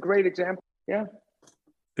 John. It's a great example. Yeah.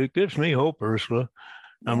 It gives me hope, Ursula.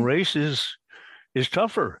 Race is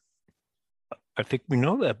tougher. I think we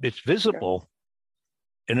know that. It's visible.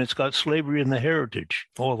 And it's got slavery in the heritage,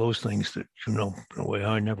 all those things that, you know, in a way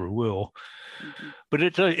I never will. Mm-hmm. But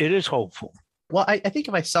it is hopeful. Well, I think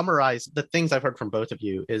if I summarize the things I've heard from both of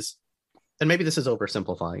you is, and maybe this is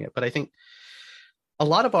oversimplifying it, but I think a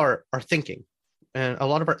lot of our thinking and a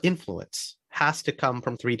lot of our influence has to come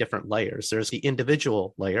from 3 different layers. There's the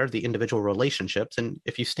individual layer, the individual relationships. And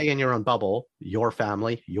if you stay in your own bubble, your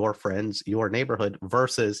family, your friends, your neighborhood,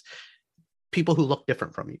 versus people who look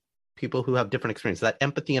different from you, people who have different experiences, that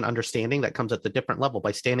empathy and understanding that comes at the different level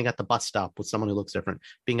by standing at the bus stop with someone who looks different,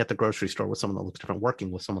 being at the grocery store with someone that looks different, working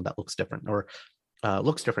with someone that looks different, or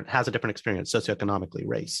looks different, has a different experience, socioeconomically,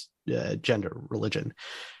 race, gender, religion,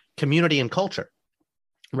 community, and culture,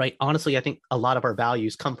 right? Honestly, I think a lot of our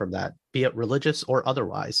values come from that, be it religious or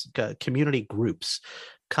otherwise, community groups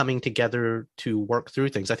coming together to work through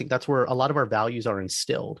things. I think that's where a lot of our values are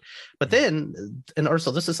instilled. But then, and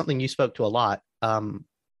Ursula, this is something you spoke to a lot,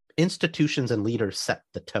 institutions and leaders set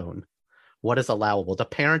the tone. What is allowable? The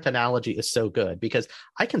parent analogy is so good because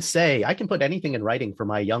I can put anything in writing for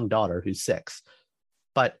my young daughter who's 6,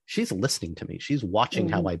 but she's listening to me. She's watching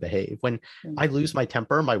how I behave. When I lose my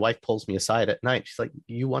temper, my wife pulls me aside at night. She's like,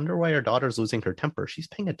 you wonder why our daughter's losing her temper? She's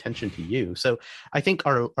paying attention to you. So I think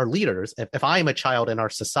our leaders, if I'm a child in our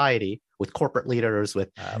society with corporate leaders,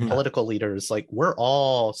 with political leaders, like we're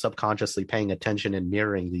all subconsciously paying attention and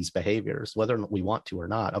mirroring these behaviors, whether we want to or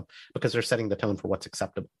not, because they're setting the tone for what's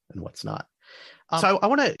acceptable and what's not. So I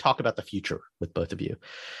want to talk about the future with both of you.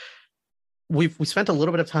 We spent a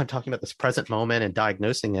little bit of time talking about this present moment and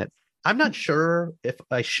diagnosing it. I'm not sure if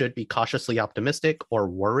I should be cautiously optimistic or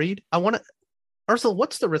worried. Ursula,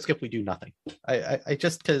 what's the risk if we do nothing? I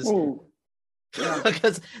just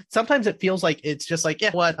because sometimes it feels like it's just like,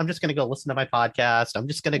 yeah, what? I'm just going to go listen to my podcast. I'm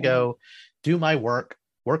just going to go do my work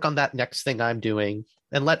on that next thing I'm doing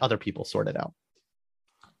and let other people sort it out.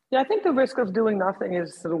 Yeah, I think the risk of doing nothing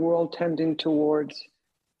is the world tending towards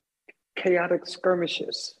chaotic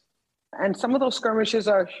skirmishes. And some of those skirmishes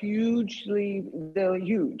are they're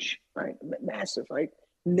huge, right? Massive, right?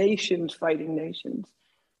 Nations fighting nations,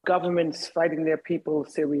 governments fighting their people,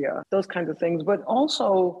 Syria, those kinds of things. But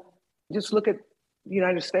also just look at the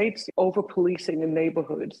United States over-policing in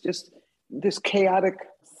neighborhoods, just this chaotic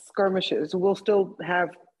skirmishes. We'll still have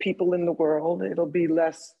people in the world. It'll be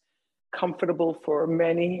less comfortable for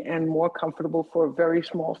many and more comfortable for a very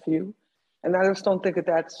small few. And I just don't think that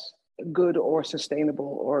that's good or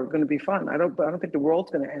sustainable or going to be fun. I don't think the world's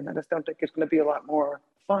going to end. I just don't think it's going to be a lot more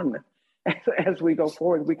fun as we go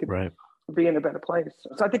forward. We could be in a better place.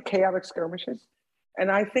 So I think chaotic skirmishes. And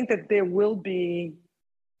I think that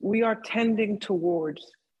we are tending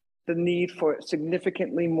towards the need for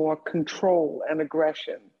significantly more control and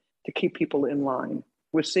aggression to keep people in line.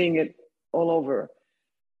 We're seeing it all over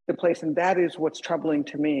the place. And that is what's troubling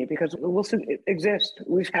to me, because it exists.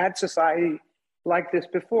 We've had society like this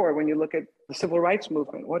before. When you look at the civil rights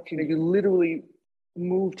movement, you literally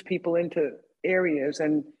moved people into areas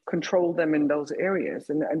and controlled them in those areas.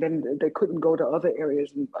 And then they couldn't go to other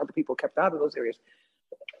areas and other people kept out of those areas.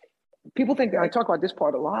 People think that I talk about this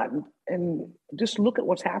part a lot, and just look at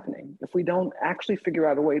what's happening. If we don't actually figure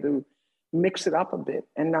out a way to mix it up a bit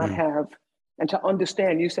and not and to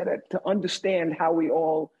understand, you said it, to understand how we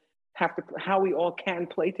all can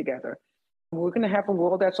play together. We're going to have a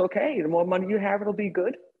world that's okay. The more money you have, it'll be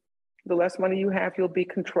good. The less money you have, you'll be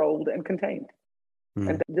controlled and contained.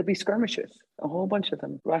 And there'll be skirmishes, a whole bunch of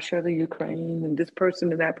them. Russia, the Ukraine, and this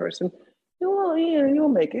person and that person. You'll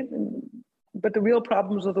make it. But the real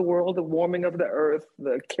problems of the world, the warming of the earth,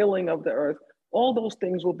 the killing of the earth, all those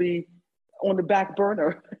things will be on the back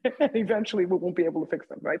burner. And eventually we won't be able to fix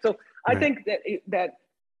them, right? So I think that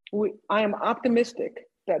I am optimistic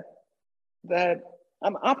that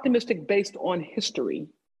I'm optimistic based on history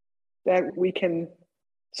that we can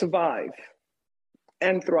survive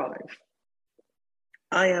and thrive.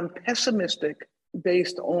 I am pessimistic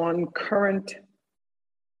based on current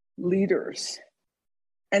leaders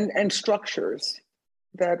and structures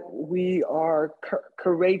that we are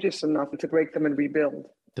courageous enough to break them and rebuild.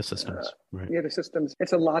 The systems, right? Yeah, the systems.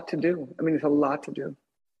 It's a lot to do. I mean, it's a lot to do.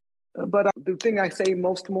 But the thing I say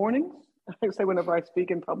most mornings, I say whenever I speak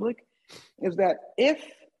in public, is that if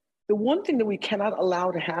the one thing that we cannot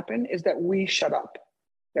allow to happen is that we shut up,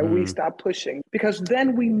 that we stop pushing, because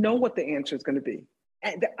then we know what the answer is going to be.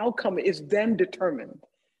 And the outcome is then determined.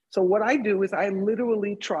 So what I do is I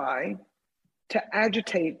literally try to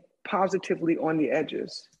agitate positively on the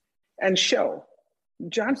edges and show.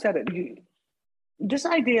 John said it. This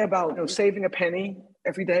idea about saving a penny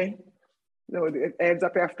every day, it adds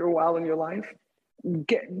up after a while in your life.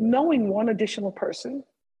 Knowing one additional person,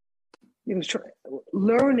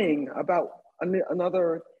 learning about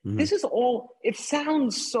another. This is all. It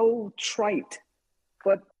sounds so trite,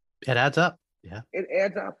 but it adds up. Yeah, it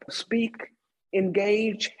adds up. Speak,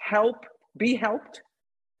 engage, help, be helped,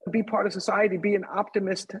 be part of society. Be an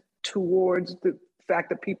optimist towards the fact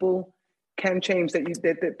that people can change,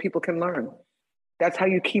 that people can learn. That's how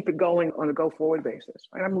you keep it going on a go-forward basis.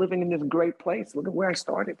 Right? I'm living in this great place. Look at where I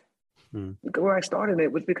started. Look at where I started.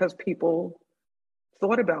 It was because people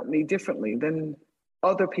thought about me differently than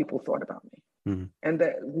other people thought about me. And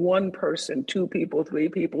that one person, 2 people, 3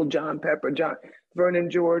 people, John Pepper,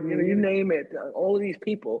 Vernon Jordan, you name it, all of these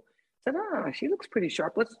people said, she looks pretty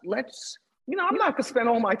sharp. Let's I'm not going to spend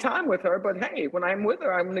all my time with her, but hey, when I'm with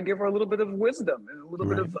her, I'm going to give her a little bit of wisdom and a little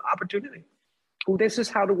bit of opportunity. This is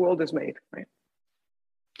how the world is made, right?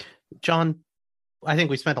 John, I think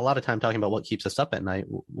we spent a lot of time talking about what keeps us up at night.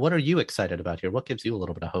 What are you excited about here? What gives you a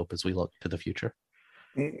little bit of hope as we look to the future?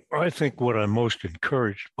 I think what I'm most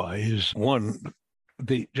encouraged by is one,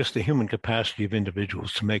 just the human capacity of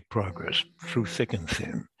individuals to make progress through thick and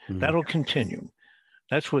thin. That'll continue.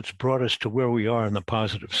 That's what's brought us to where we are in the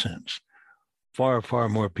positive sense. Far, far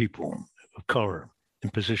more people of color in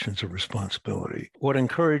positions of responsibility. What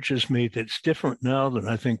encourages me that's different now than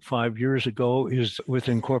I think 5 years ago is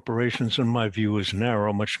within corporations, in my view, is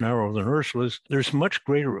narrow, much narrower than Ursula's. There's much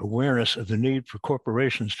greater awareness of the need for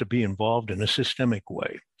corporations to be involved in a systemic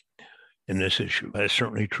way in this issue. That's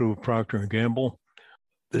certainly true of Procter & Gamble.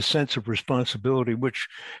 The sense of responsibility, which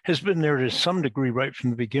has been there to some degree right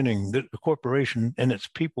from the beginning, that the corporation and its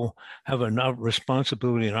people have a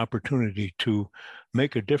responsibility and opportunity to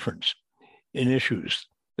make a difference in issues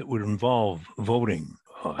that would involve voting,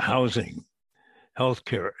 housing,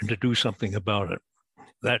 healthcare, and to do something about it.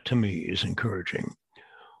 That to me is encouraging.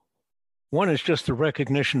 One is just the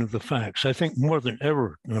recognition of the facts. I think more than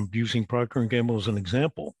ever, and I'm using Procter & Gamble as an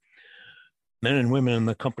example, men and women in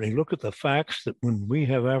the company look at the facts that when we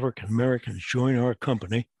have African Americans join our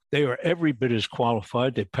company, they are every bit as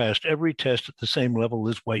qualified. They passed every test at the same level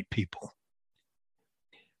as white people.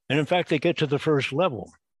 And in fact, they get to the first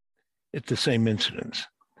level at the same incidence.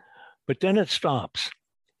 But then it stops.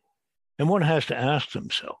 And one has to ask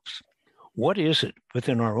themselves, what is it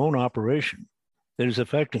within our own operation that is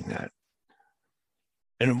affecting that?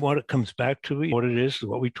 And what it comes back to, what it is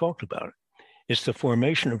what we talked about. It's the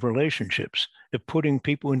formation of relationships, of putting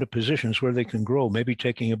people into positions where they can grow, maybe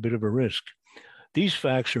taking a bit of a risk. These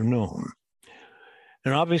facts are known.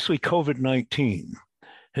 And obviously, COVID-19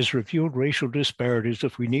 has revealed racial disparities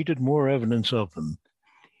if we needed more evidence of them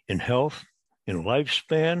in health, in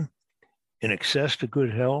lifespan, in access to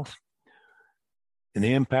good health, in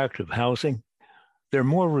the impact of housing. They're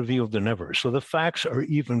more revealed than ever. So the facts are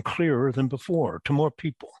even clearer than before to more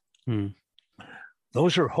people.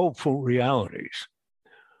 Those are hopeful realities.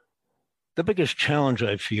 The biggest challenge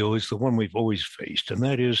I feel is the one we've always faced, and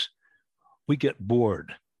that is we get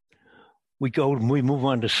bored. We go and we move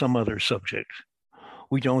on to some other subject.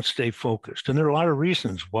 We don't stay focused. And there are a lot of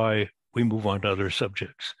reasons why we move on to other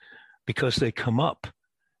subjects, because they come up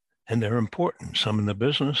and they're important. Some in the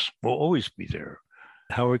business will always be there.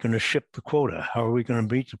 How are we going to ship the quota? How are we going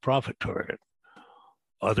to meet the profit target?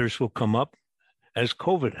 Others will come up as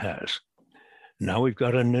COVID has. Now we've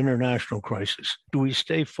got an international crisis. Do we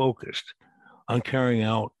stay focused on carrying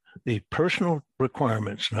out the personal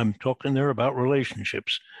requirements? And I'm talking there about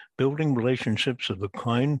relationships, building relationships of the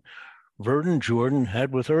kind Verdon Jordan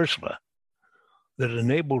had with Ursula that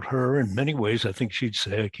enabled her in many ways, I think she'd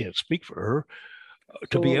say, I can't speak for her,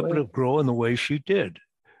 to be able to grow in the way she did.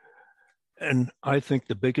 And I think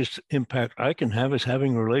the biggest impact I can have is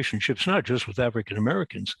having relationships, not just with African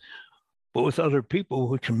Americans, but with other people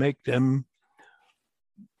who can make them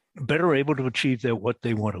better able to achieve what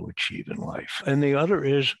they want to achieve in life. And the other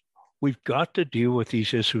is we've got to deal with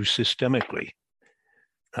these issues systemically.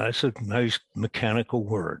 That's a nice mechanical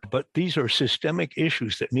word, but these are systemic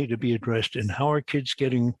issues that need to be addressed in how are kids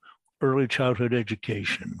getting early childhood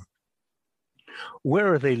education?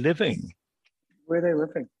 Where are they living? Where are they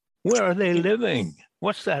living? Where are they living?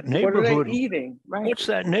 What's that neighborhood? What are they eating? Right. What's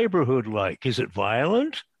that neighborhood like? Is it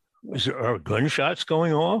violent? Are gunshots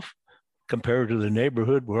going off compared to the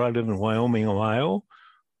neighborhood where I live in Wyoming, Ohio?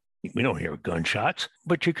 We don't hear gunshots,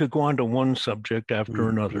 but you could go on to one subject after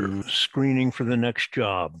another. Screening for the next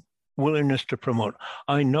job, willingness to promote.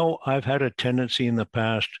 I know I've had a tendency in the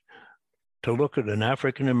past to look at an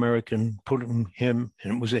African American, putting him,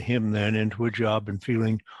 and it was a him then, into a job and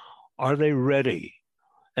feeling, are they ready?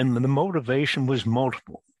 And the motivation was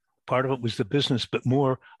multiple. Part of it was the business, but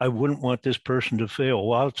more, I wouldn't want this person to fail.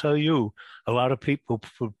 Well, I'll tell you, a lot of people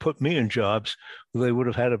would put me in jobs where they would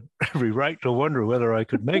have had every right to wonder whether I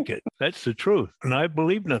could make it. That's the truth. And I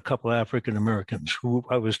believed in a couple of African Americans who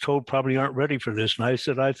I was told probably aren't ready for this. And I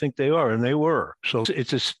said, I think they are. And they were. So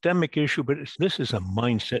it's a systemic issue, but this is a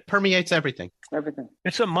mindset. Permeates everything. Everything.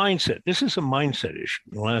 It's a mindset. This is a mindset issue.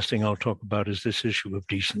 The last thing I'll talk about is this issue of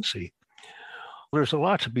decency. There's a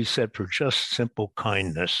lot to be said for just simple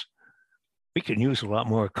kindness. We can use a lot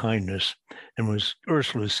more kindness. And as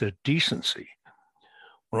Ursula said, decency.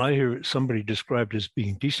 When I hear somebody described as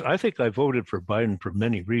being decent, I think I voted for Biden for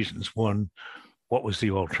many reasons. One, what was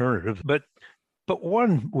the alternative? But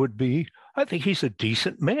one would be, I think he's a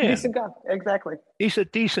decent man. Decent guy, exactly. He's a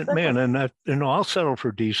decent man, and I'll settle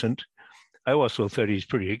for decent. I also thought he's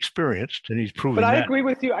pretty experienced, and he's proven that. But I agree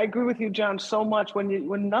with you. I agree with you, John, so much.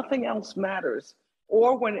 When nothing else matters,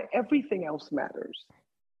 or when everything else matters,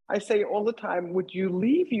 I say all the time, would you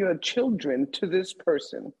leave your children to this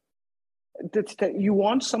person? You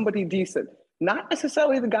want somebody decent. Not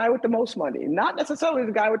necessarily the guy with the most money, not necessarily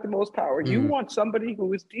the guy with the most power. You want somebody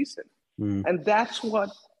who is decent. And that's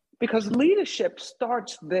because leadership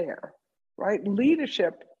starts there, right?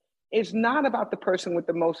 Leadership is not about the person with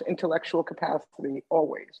the most intellectual capacity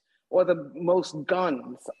always, or the most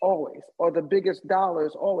guns always, or the biggest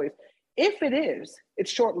dollars always. If it is,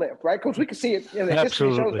 it's short-lived, right? Because we can see it in the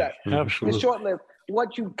history shows that. Absolutely. It's short-lived.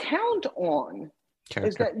 What you count on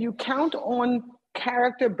is that you count on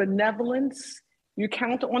character, benevolence, you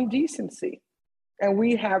count on decency. And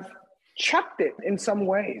we have chucked it in some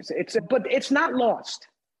ways. But it's not lost.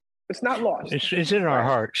 It's not lost. It's in our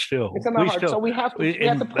heart still. It's in our heart. So we have to pull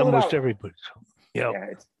it almost out. Everybody. Yeah,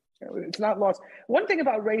 it's not lost. One thing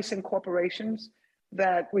about race in corporations,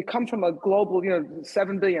 that we come from a global,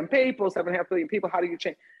 7 billion people, 7.5 billion people. How do you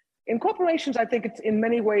change? In corporations, I think it's in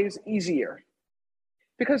many ways easier.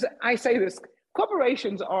 Because I say this,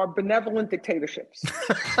 corporations are benevolent dictatorships.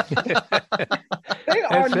 They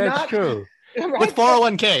are that's not true. Right? With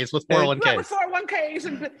 401ks, with 401ks. Right, with 401ks,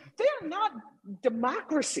 and they're not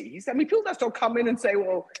democracies. I mean, people just don't come in and say,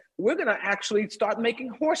 well, we're going to actually start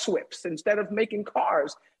making horsewhips instead of making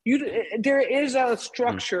cars. There is a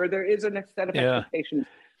structure, there is a set of expectations.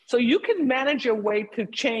 So you can manage your way to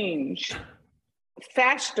change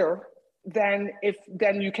faster than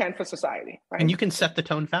you can for society. Right? And you can set the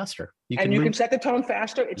tone faster. You can set the tone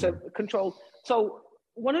faster. It's a controlled. So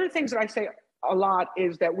one of the things that I say a lot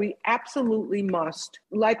is that we absolutely must,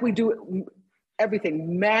 like we do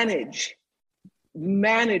everything, manage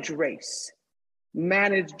race,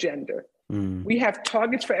 manage gender. We have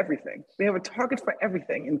targets for everything. We have a target for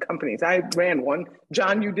everything in companies. I ran one.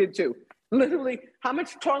 John, you did too. Literally, how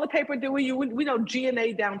much toilet paper do we use? We know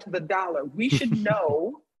G&A down to the dollar. We should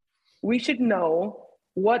know. We should know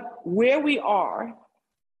where we are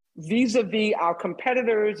vis-a-vis our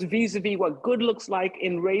competitors, vis-a-vis what good looks like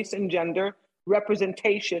in race and gender,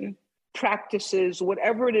 representation, practices,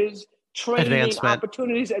 whatever it is, training,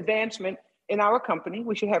 opportunities, advancement in our company.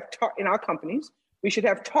 We should have in our companies. We should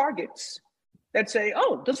have targets that say,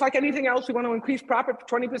 oh, just like anything else, we want to increase profit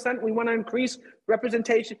 20%. We want to increase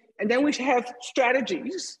representation. And then we should have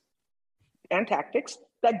strategies and tactics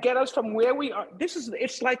that get us from where we are.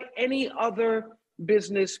 It's like any other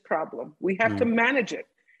business problem. We have to manage it.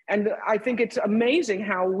 And I think it's amazing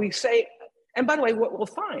how we say, and by the way, what we'll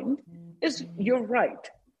find is you're right.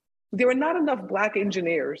 There are not enough Black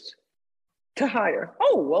engineers to hire.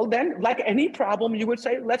 Oh, well then, like any problem, you would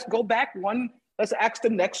say, let's go back one. Let's ask the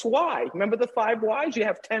next why. Remember the 5 whys? You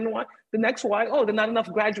have 10 why. The next why, oh, there's not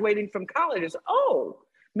enough graduating from colleges. Oh,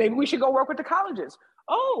 maybe we should go work with the colleges.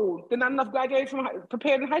 Oh, there's not enough graduating from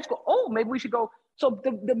prepared in high school. Oh, maybe we should go. So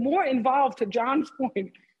the more involved, to John's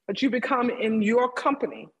point, that you become in your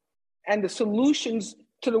company and the solutions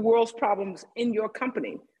to the world's problems in your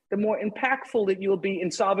company, the more impactful that you'll be in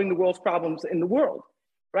solving the world's problems in the world.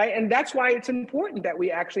 Right. And that's why it's important that we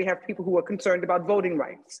actually have people who are concerned about voting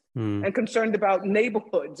rights and concerned about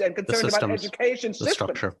neighborhoods and concerned about education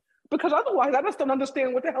systems. Because otherwise, I just don't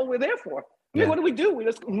understand what the hell we're there for. I mean, what do? We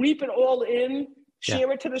just reap it all in, share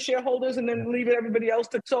it to the shareholders, and then leave it everybody else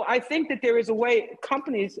to. So I think that there is a way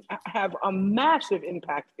companies have a massive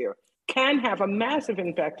impact here, can have a massive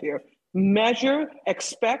impact here. Measure,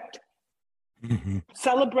 expect,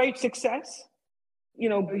 celebrate success.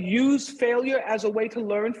 Use failure as a way to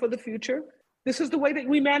learn for the future. This is the way that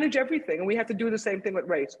we manage everything, and we have to do the same thing with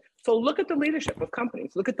race. So look at the leadership of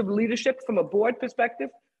companies. Look at the leadership from a board perspective,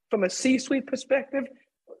 from a C-suite perspective.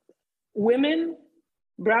 Women,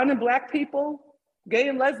 brown and Black people, gay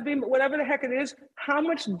and lesbian, whatever the heck it is, how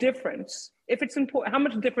much difference, if it's important, how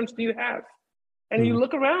much difference do you have? And you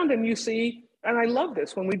look around and you see, and I love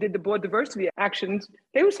this, when we did the board diversity actions,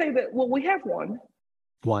 they would say that, well, we have one.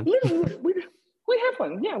 We have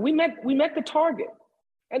one. Yeah, we met the target.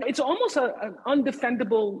 And it's almost an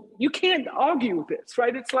undefendable, you can't argue with this,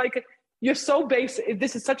 right? It's like, you're so basic.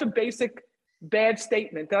 This is such a basic, bad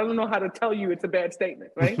statement. I don't know how to tell you it's a bad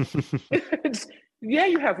statement, right?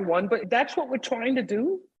 You have one, but that's what we're trying to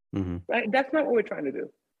do, right? That's not what we're trying to do.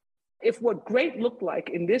 If what great looked like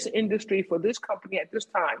in this industry for this company at this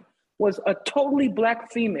time was a totally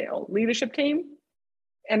Black female leadership team,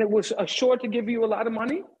 and it was assured to give you a lot of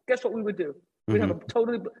money, guess what we would do? We'd have a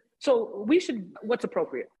totally, so we should, what's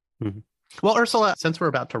appropriate? Well, Ursula, since we're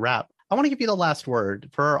about to wrap, I want to give you the last word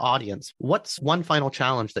for our audience. What's one final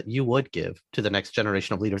challenge that you would give to the next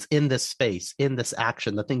generation of leaders in this space, in this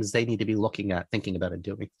action, the things they need to be looking at, thinking about, and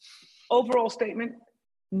doing? Overall statement,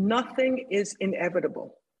 nothing is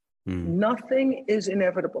inevitable. Nothing is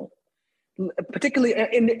inevitable, particularly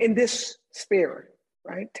in this sphere,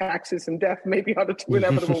 right? Taxes and death maybe are the two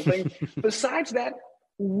inevitable things. Besides that,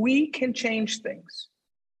 we can change things.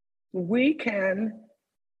 We can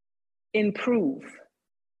improve.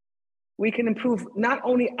 We can improve not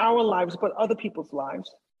only our lives, but other people's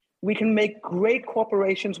lives. We can make great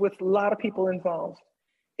corporations with a lot of people involved.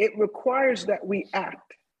 It requires that we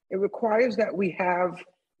act. It requires that we have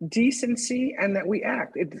decency and that we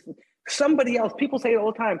act. Somebody else, people say it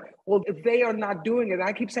all the time, well, if they are not doing it,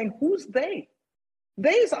 I keep saying, who's they?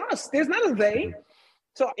 They is us. There's not a they.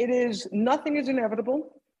 So nothing is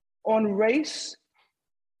inevitable on race,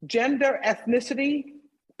 gender, ethnicity,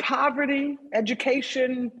 poverty,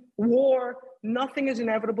 education, war. Nothing is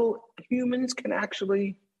inevitable. Humans can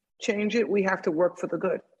actually change it. We have to work for the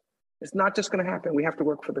good. It's not just going to happen. We have to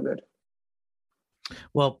work for the good.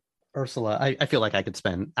 Well, Ursula, I feel like I could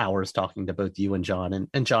spend hours talking to both you and John.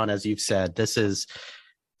 And John, as you've said, this is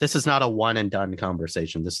not a one and done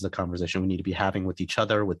conversation. This is a conversation we need to be having with each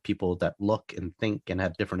other, with people that look and think and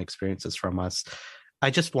have different experiences from us.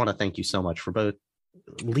 I just want to thank you so much for both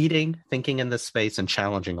leading, thinking in this space, and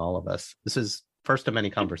challenging all of us. This is first of many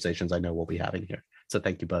conversations I know we'll be having here. So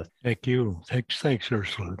thank you both. Thank you. Thanks,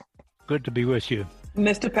 Ursula. Good to be with you.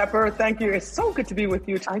 Mr. Pepper, thank you. It's so good to be with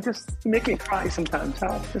you. You make me cry sometimes,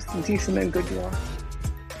 how just decent and good you are.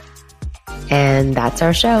 And that's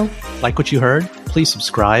our show. Like what you heard? Please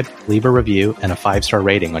subscribe, leave a review, and a 5-star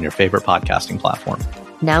rating on your favorite podcasting platform.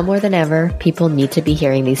 Now more than ever, people need to be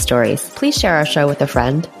hearing these stories. Please share our show with a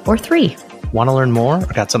friend or 3. Want to learn more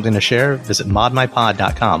or got something to share? Visit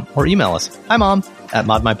modmypod.com or email us,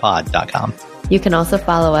 himom@modmypod.com. You can also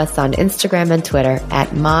follow us on Instagram and Twitter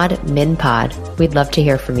 @modminpod. We'd love to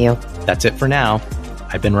hear from you. That's it for now.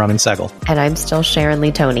 I've been Raman Segal. And I'm still Sharon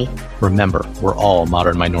Lee Tony. Remember, we're all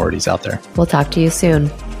modern minorities out there. We'll talk to you soon.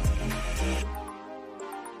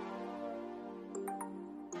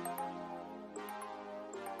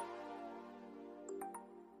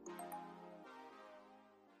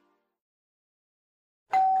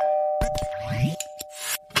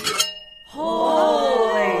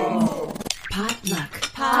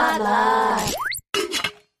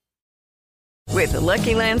 With the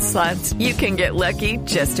Lucky Land Slots, you can get lucky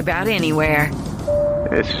just about anywhere.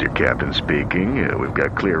 This is your captain speaking. We've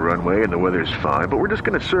got clear runway and the weather's fine, but we're just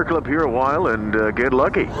going to circle up here a while and get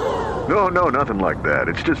lucky. No, nothing like that.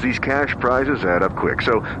 It's just these cash prizes add up quick.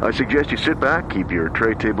 So I suggest you sit back, keep your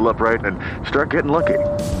tray table upright, and start getting lucky.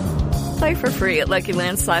 Play for free at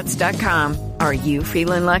LuckyLandSlots.com. Are you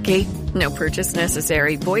feeling lucky? No purchase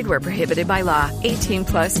necessary. Void where prohibited by law.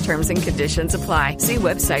 18+ terms and conditions apply. See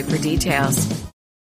website for details.